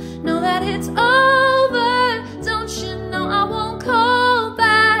now? Know that it's over. Don't you know I won't call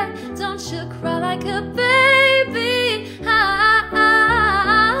back? Don't you cry like a baby?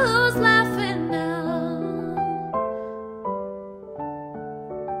 Who's laughing now?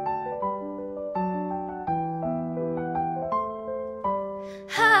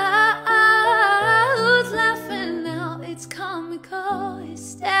 Who's laughing now? It's comical,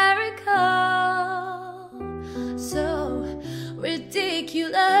 hysterical, so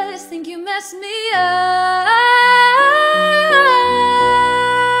ridiculous. Think you messed me up.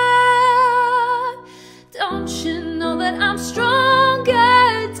 Don't you know that I'm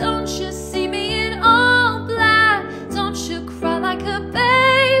stronger? Don't you see me in all black? Don't you cry like a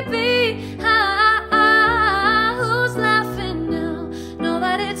baby? Who's laughing now? Know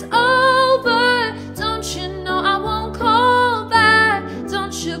that it's over. Don't you know I won't call back?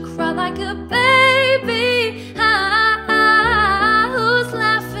 Don't you cry like a baby? Who's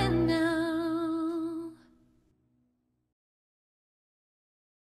laughing now?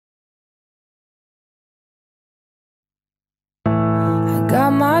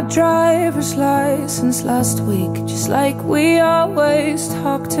 Got my driver's license last week, just like we always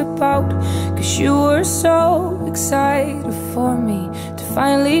talked about. Cause you were so excited for me to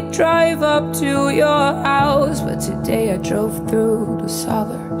finally drive up to your house. But today I drove through the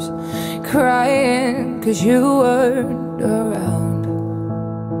suburbs crying cause you weren't around.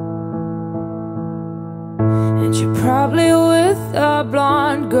 And you're probably with a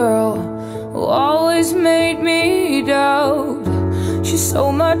blonde girl who always made me doubt. She's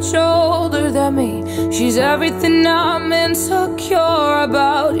so much older than me, she's everything I'm insecure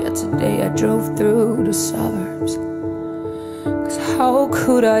about. Yet today I drove through the suburbs, cause how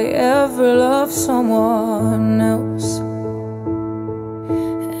could I ever love someone else?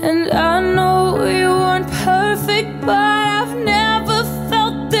 And I know you weren't perfect, but I've never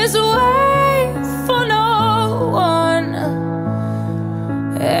felt this way for no one.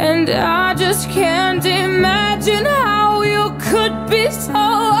 And I just can't imagine how you could be so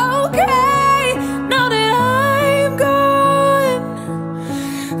okay now that I'm gone.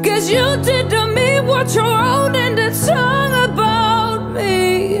 Cause you did to me what you wrote in that song about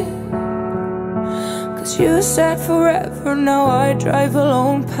me. Cause you said forever, now I drive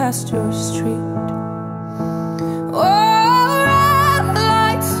alone past your street. Oh, red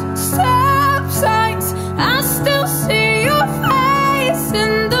lights, stop signs, I still see your face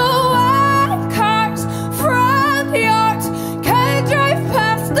in the white cars, front yards. Can't drive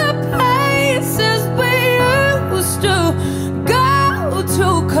past the places we used to go to,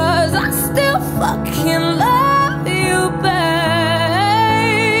 cause I still fucking love you, babe.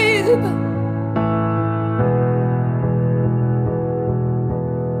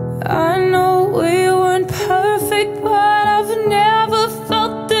 I know we weren't perfect, but I've never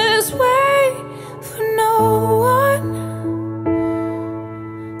felt this way for no one.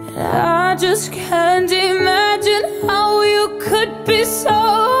 And I just can't imagine how you could be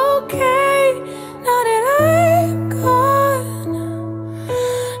so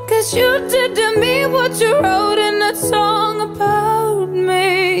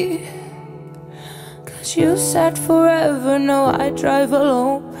But you said forever, no, I drive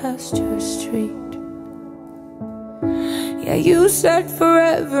alone past your street. Yeah, you said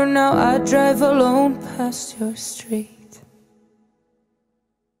forever, now I drive alone past your street.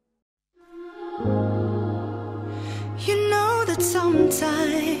 You know that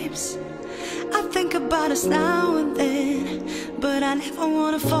sometimes I think about us now and then, but I never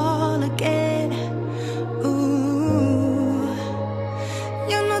wanna fall again.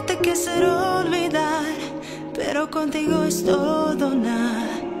 Yo no te quisiera olvidar, pero contigo es todo nada.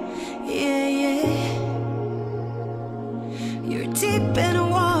 Yeah, yeah. You're deep in the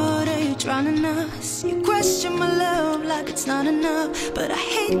water, you're drowning us. You question my love like it's not enough, but I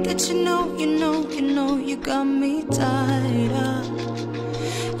hate that you know you got me tied up.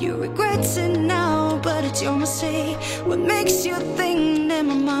 You regret it now, but it's your mistake. What makes you think that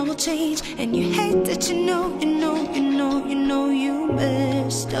my mind will change? And you hate that you know you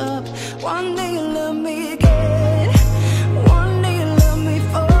messed up. One day you'll love me again. One day you'll love me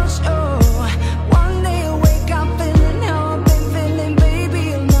for sure. One day you'll wake up feeling how I've been feeling, baby,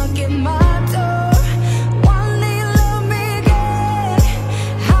 you'll knock at my door. One day you'll love me again,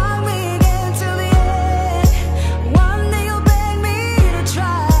 hug me again till the end. One day you'll beg me to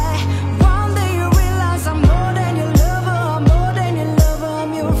try. One day you'll realize I'm more than your lover, I'm more than your lover,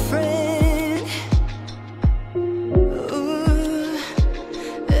 I'm your friend. Ooh,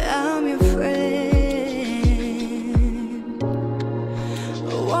 I'm your friend.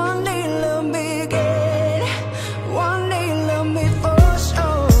 One day you'll love me again. One day you'll love me for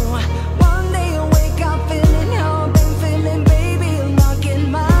sure. One day you'll wake up feeling how I've been feeling, baby, you'll knock at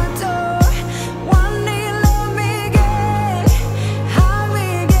my door. One day you'll love me again, hug me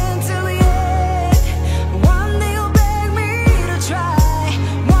again till the end. One day you'll beg me to try.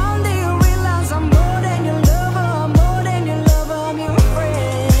 One day you'll realize I'm more than your lover, I'm more than your lover, I'm your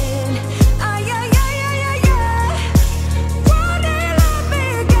friend. Ah, yeah, yeah, yeah, yeah, yeah. One day you'll love me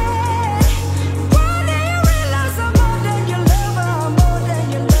again. One day you'll realize I'm more than your lover, I'm more than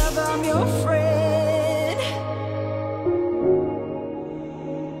your lover, I'm your friend.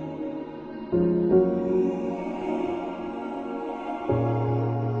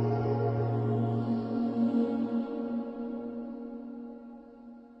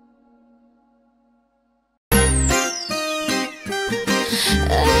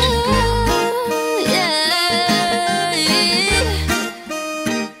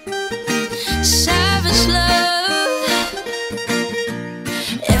 Savage love.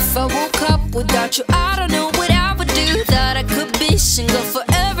 If I woke up without you, I don't know what I would do. Thought I could be single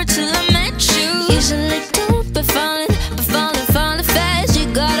forever till I met you. Usually don't be falling fast. You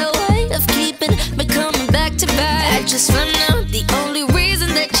got a way of keeping me coming back to back. I just found out the only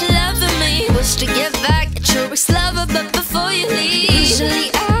reason that you loving me was to get back at your ex-lover, but before you leave.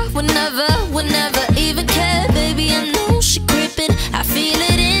 Usually I would never even care. Baby, I know she creeping, I feel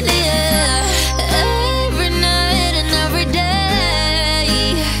it in the air. Every night and every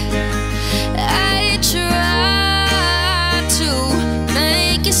day I try to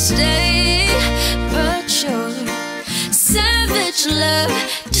make you stay, but you're savage love.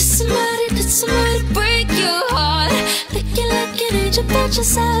 Just somebody break your heart. Licking like an angel, but you're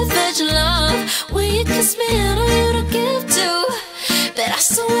savage love. When you kiss me, I know you don't give to, but I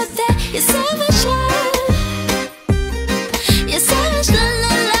swear that you're savage love. You're savage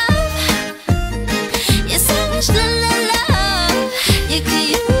love. You're savage love. You could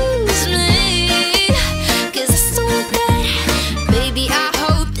use me, 'cause I swear that, baby, I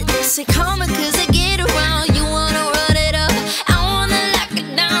hope that this ain't coming, 'cause I get around. You wanna run it up, I wanna lock it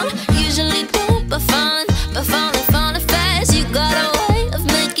down. Usually don't, but falling fast. You got a way of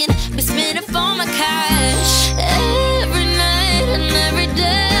making me spend it for my cash. Every night and every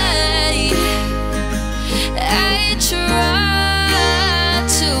day I try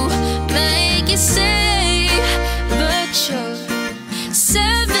to make you stay, but you're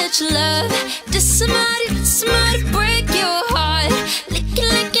savage love. Did somebody break your heart? Licking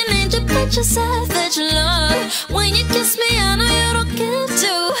like an angel, but you're savage love. When you kiss me, I know you don't give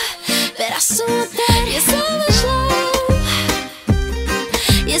to, but I swear that you're savage love.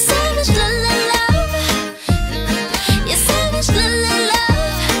 You're savage love. You're savage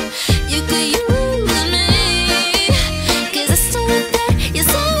love. You could use me, 'cause I swear that you're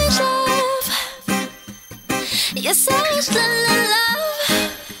savage love. You're savage love.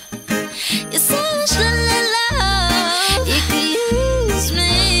 You're savage love. You could use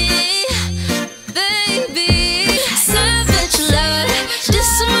me, baby. Savage love. Did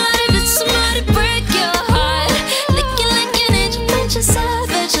somebody break your heart? Licking like an angel, but you're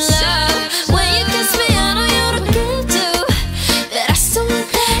savage love. When you kiss me, I know you don't give to, but I swear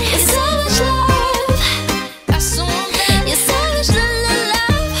that you're savage love.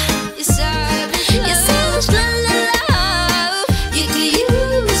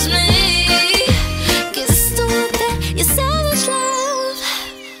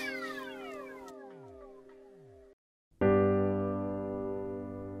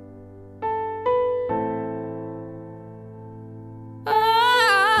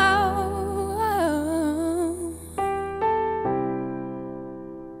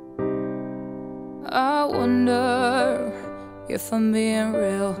 if I'm being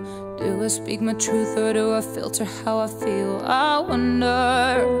real. Do I speak my truth or do I filter how I feel? I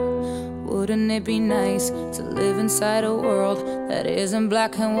wonder, wouldn't it be nice to live inside a world that isn't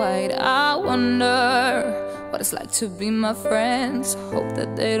black and white? I wonder what it's like to be my friends. Hope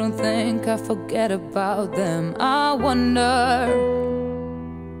that they don't think I forget about them. I wonder,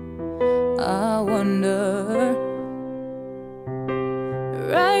 I wonder.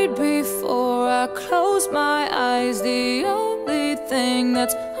 Right before I close my eyes, the only thing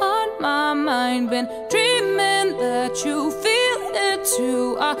that's on my mind, been dreaming that you feel it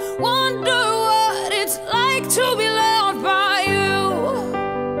too. I wonder what it's like to be loved by you.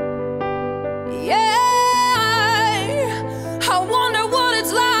 Yeah, I wonder what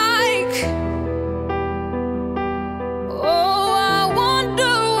it's like. Oh, I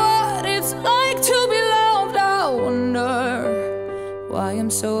wonder what it's like to be loved. I wonder why I'm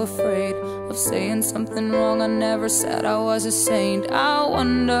so afraid of saying something wrong. I never said I was a saint. I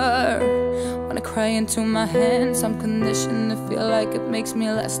wonder, when I cry into my hands, I'm conditioned to feel like it makes me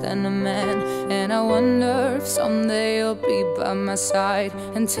less than a man. And I wonder if someday you'll be by my side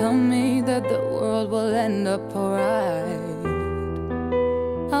and tell me that the world will end up alright.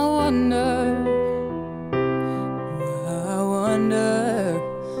 I wonder,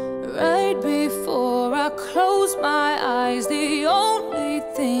 right before I close my eyes, the only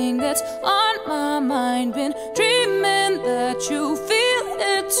thing that's on my mind, been dreaming that you feel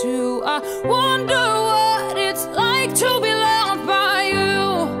it too. I wonder what it's like to be loved by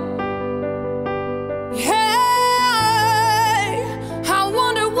you. Hey, I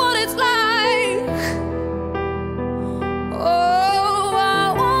wonder what it's like. Oh,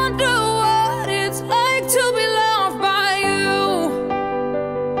 I wonder what it's like to be loved by you.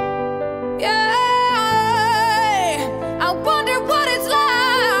 Yeah, I wonder what it's like.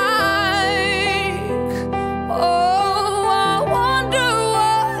 Oh, I wonder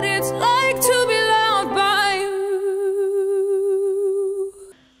what it's like to be loved by you.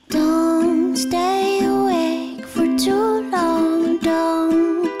 Don't stay awake for too long.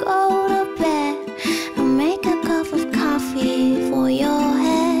 Don't go to bed. I'll make a cup of coffee for your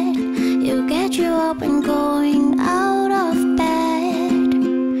head. It'll get you up and going out of bed.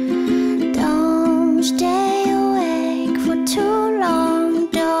 Don't stay awake for too long.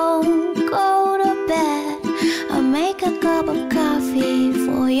 Don't go to bed. I'll make a cup of coffee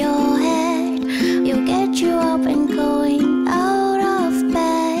for your head. It'll get you up and going out of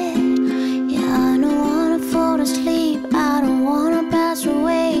bed. Yeah, I don't wanna fall asleep. I don't wanna pass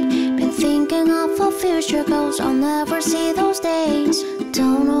away. Been thinking of our future goals. I'll never see those days.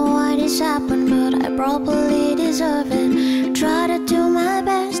 Don't know why this happened, but I probably deserve it. Try to do my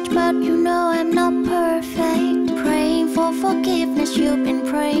best, but you know I'm not perfect. Praying for forgiveness, you've been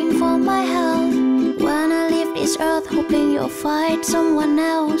praying for my health. When I leave this earth, hoping you'll find someone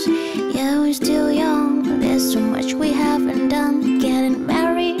else. Yeah, we're still young, there's so much we haven't done. Getting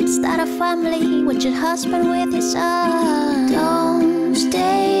married, start a family with your husband, with your son. Don't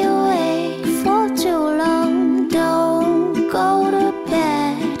stay awake for too long. Don't go to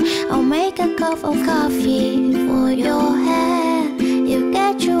bed. I'll make a cup of coffee for your head. It'll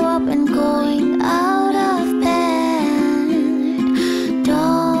get you up and going out of bed.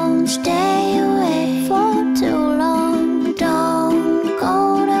 Don't stay awake for too long. Don't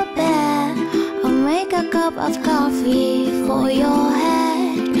go to bed. I'll make a cup of coffee for your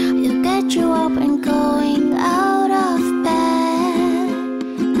head. It'll get you up and going out of bed.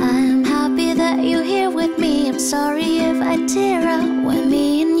 I'm happy that you're here with me. I'm sorry if I tear up. When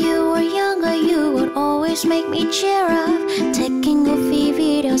me and you were younger, you would always make me cheer up. Taking goofy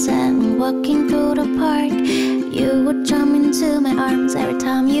videos and walking through the park. You would jump into my arms every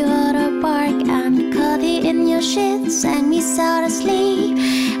time you heard a bark. And cuddly in your sheets, sang me sound asleep.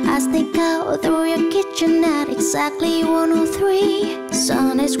 I sneak out through your kitchen at exactly 1:03.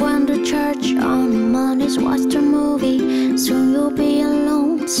 Sundays went to church, on Mondays watched a movie. Soon you'll be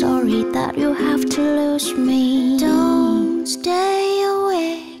alone, sorry that you have to lose me. Don't stay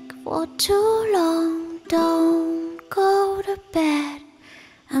awake for too long. Don't go to bed.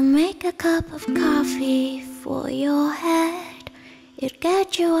 I'll make a cup of coffee for your head. It'll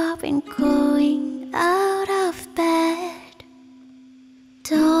get you up and going out of bed.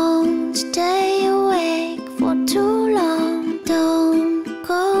 Don't stay awake for too long. Don't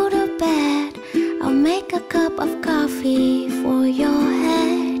go to bed. I'll make a cup of coffee for your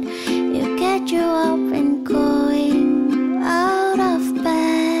head. It'll get you up and going out of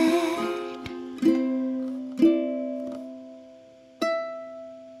bed.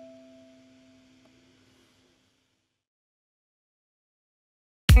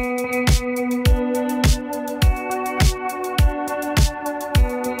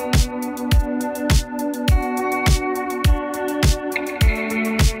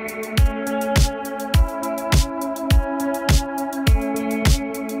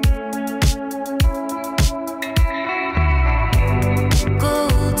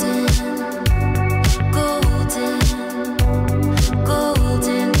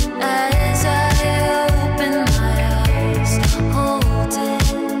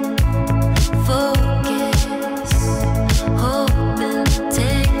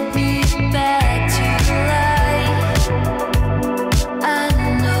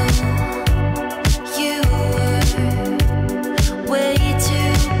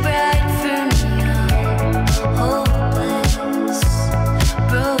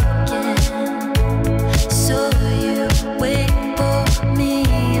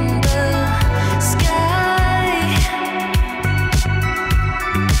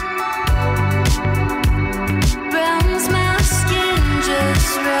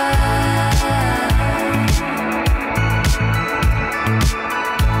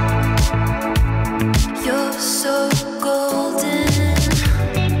 You're so golden.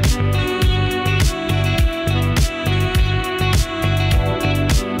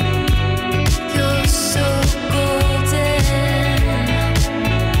 You're so golden.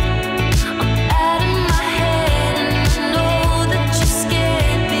 I'm out of my head and I know that you're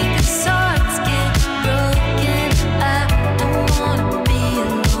scared because hearts get broken. I don't wanna be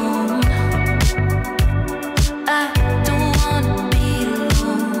alone. I don't wanna be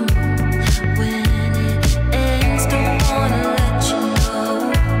alone when it ends. Don't wanna let you know.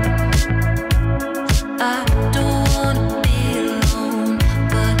 I don't wanna be alone,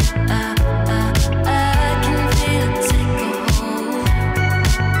 but I can feel it take a hold.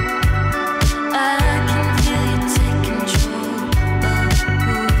 I can feel you take control of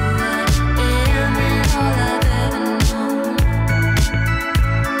who I am and all I've ever known.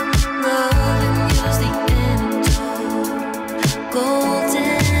 Loving you's the antidote.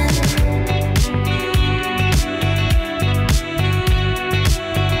 Golden.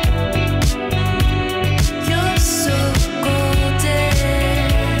 You're so golden.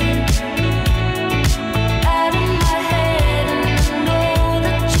 Out of my head and I know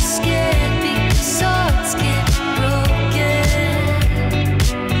that you're scared because hearts get broken.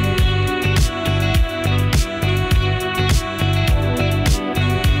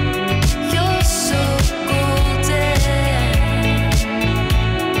 You're so golden.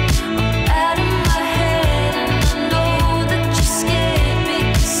 Out of my head and I know that you're scared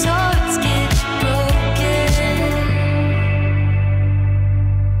because hearts get broken.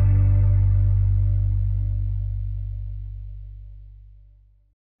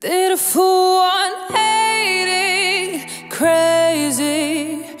 Did a fool 180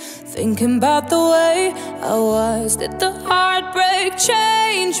 crazy, thinking about the way I was. Did the heartbreak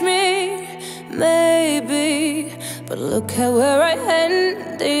change me? Maybe, but look at where I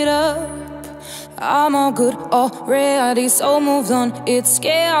ended up. I'm all good already, so moved on. It's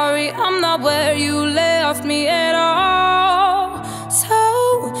scary, I'm not where you left me at all.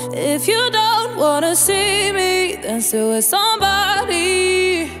 So if you don't wanna see me, then still with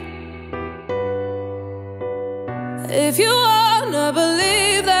somebody. If you wanna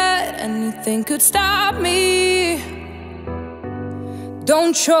believe that anything could stop me,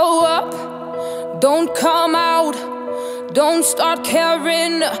 don't show up, don't come out, don't start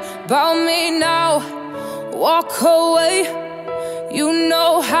caring about me now. Walk away, you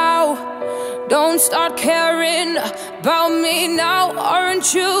know how. Don't start caring about me now.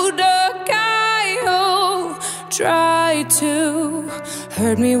 Aren't you the guy who tried to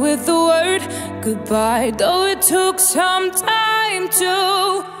hurt me with the word goodbye? Though it took some time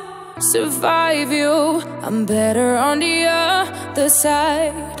to survive you, I'm better on the other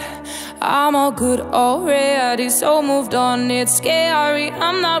side. I'm all good already, so moved on. It's scary,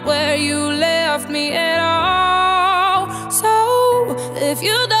 I'm not where you left me at all. So if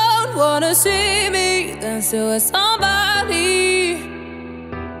you don't wanna see me, then still with somebody.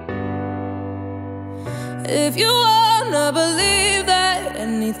 If you wanna believe that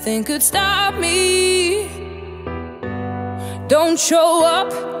anything could stop me, don't show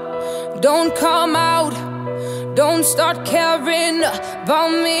up, don't come out, don't start caring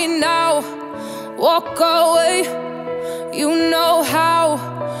about me now. Walk away, you know how.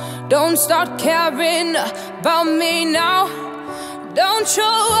 Don't start caring about me now. Don't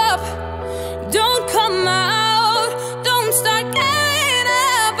show up, don't come out, don't start caring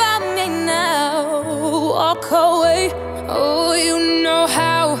about me now. Walk away, oh you know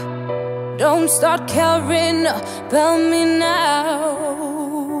how. Don't start caring about me now.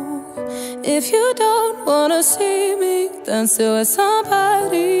 If you don't wanna see me, then still with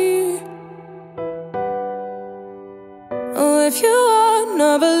somebody. Oh, if you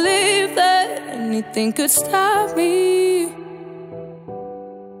wanna believe that anything could stop me.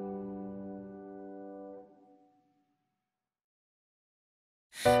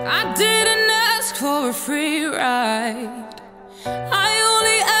 I didn't ask for a free ride. I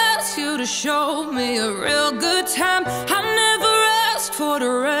only asked you to show me a real good time. I never asked for the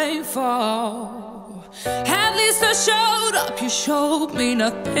rainfall. At least I showed up, you showed me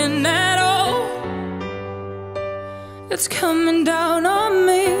nothing at all. It's coming down on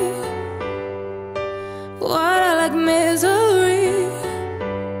me. What I like misery.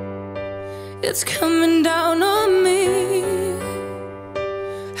 It's coming down on me.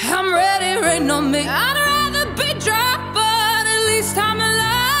 I'm ready, rain on me. I'd rather be dry, but at least I'm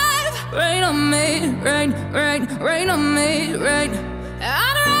alive. Rain on me, rain, rain, rain on me, rain.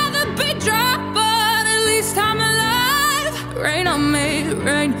 I'd rather be dry, but at least I'm alive. rain on me,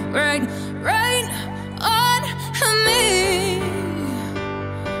 rain, rain, rain on me.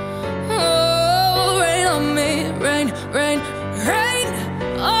 Oh, rain on me, rain, rain, rain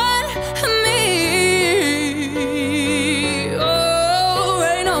on me. Oh,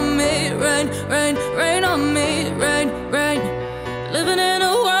 rain on me, rain, rain, rain on me, rain, rain. Living in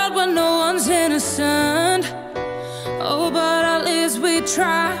a world where no one's innocent. Oh, but at least we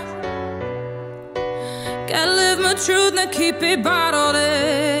try. Gotta live my truth and keep it bottled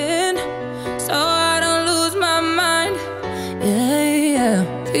in, so I don't lose my mind. Yeah, yeah,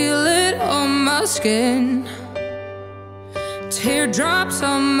 feel it on my skin, teardrops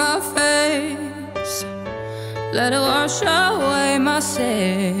on my face. Let it wash away my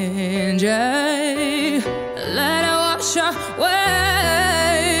sins, yeah. Let it wash away.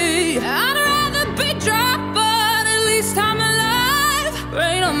 I'd rather be dry, but at least I'm alive.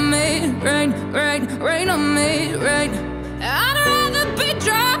 Rain on me, rain, rain, rain on me, rain. I'd rather be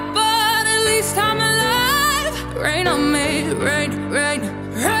dry, but at least I'm alive. Rain on me, rain, rain,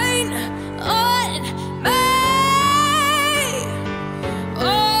 rain on me.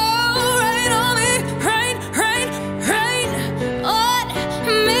 Oh, rain on me, rain, rain, rain on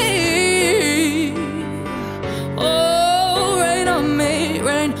me. Oh, rain on me,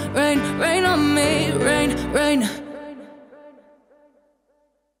 rain, rain, rain on me, rain, rain.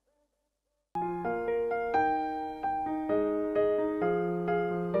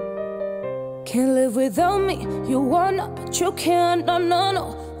 Can't live without me, you wanna, but you can't, no, no,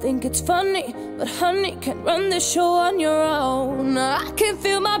 no. Think it's funny, but honey, can't run this show on your own. I can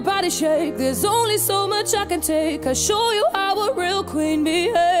feel my body shake, there's only so much I can take. I'll show you how a real queen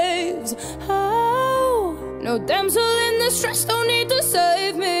behaves. Oh, no damsel in distress, don't need to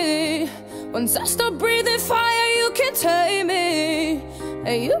save me. Once I start breathing fire, you can't tame me.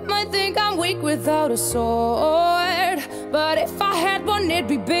 And you might think I'm weak without a sword, but if I had one, it'd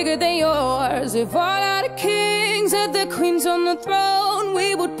be bigger than yours. If all of the kings had their queens on the throne,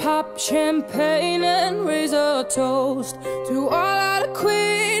 we would pop champagne and raise a toast to all of the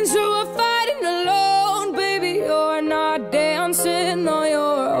queens who are fighting alone. Baby, you're not dancing on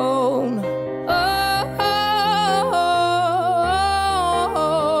your own. Oh, oh,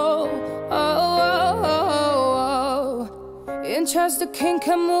 oh, oh, oh, oh. In Chester, king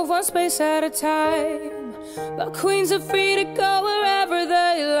can move one space at a time, but queens are free to go wherever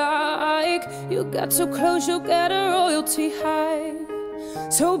they like. You got too close, you'll get a royalty high.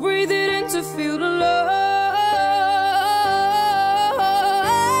 So breathe it in to feel the love.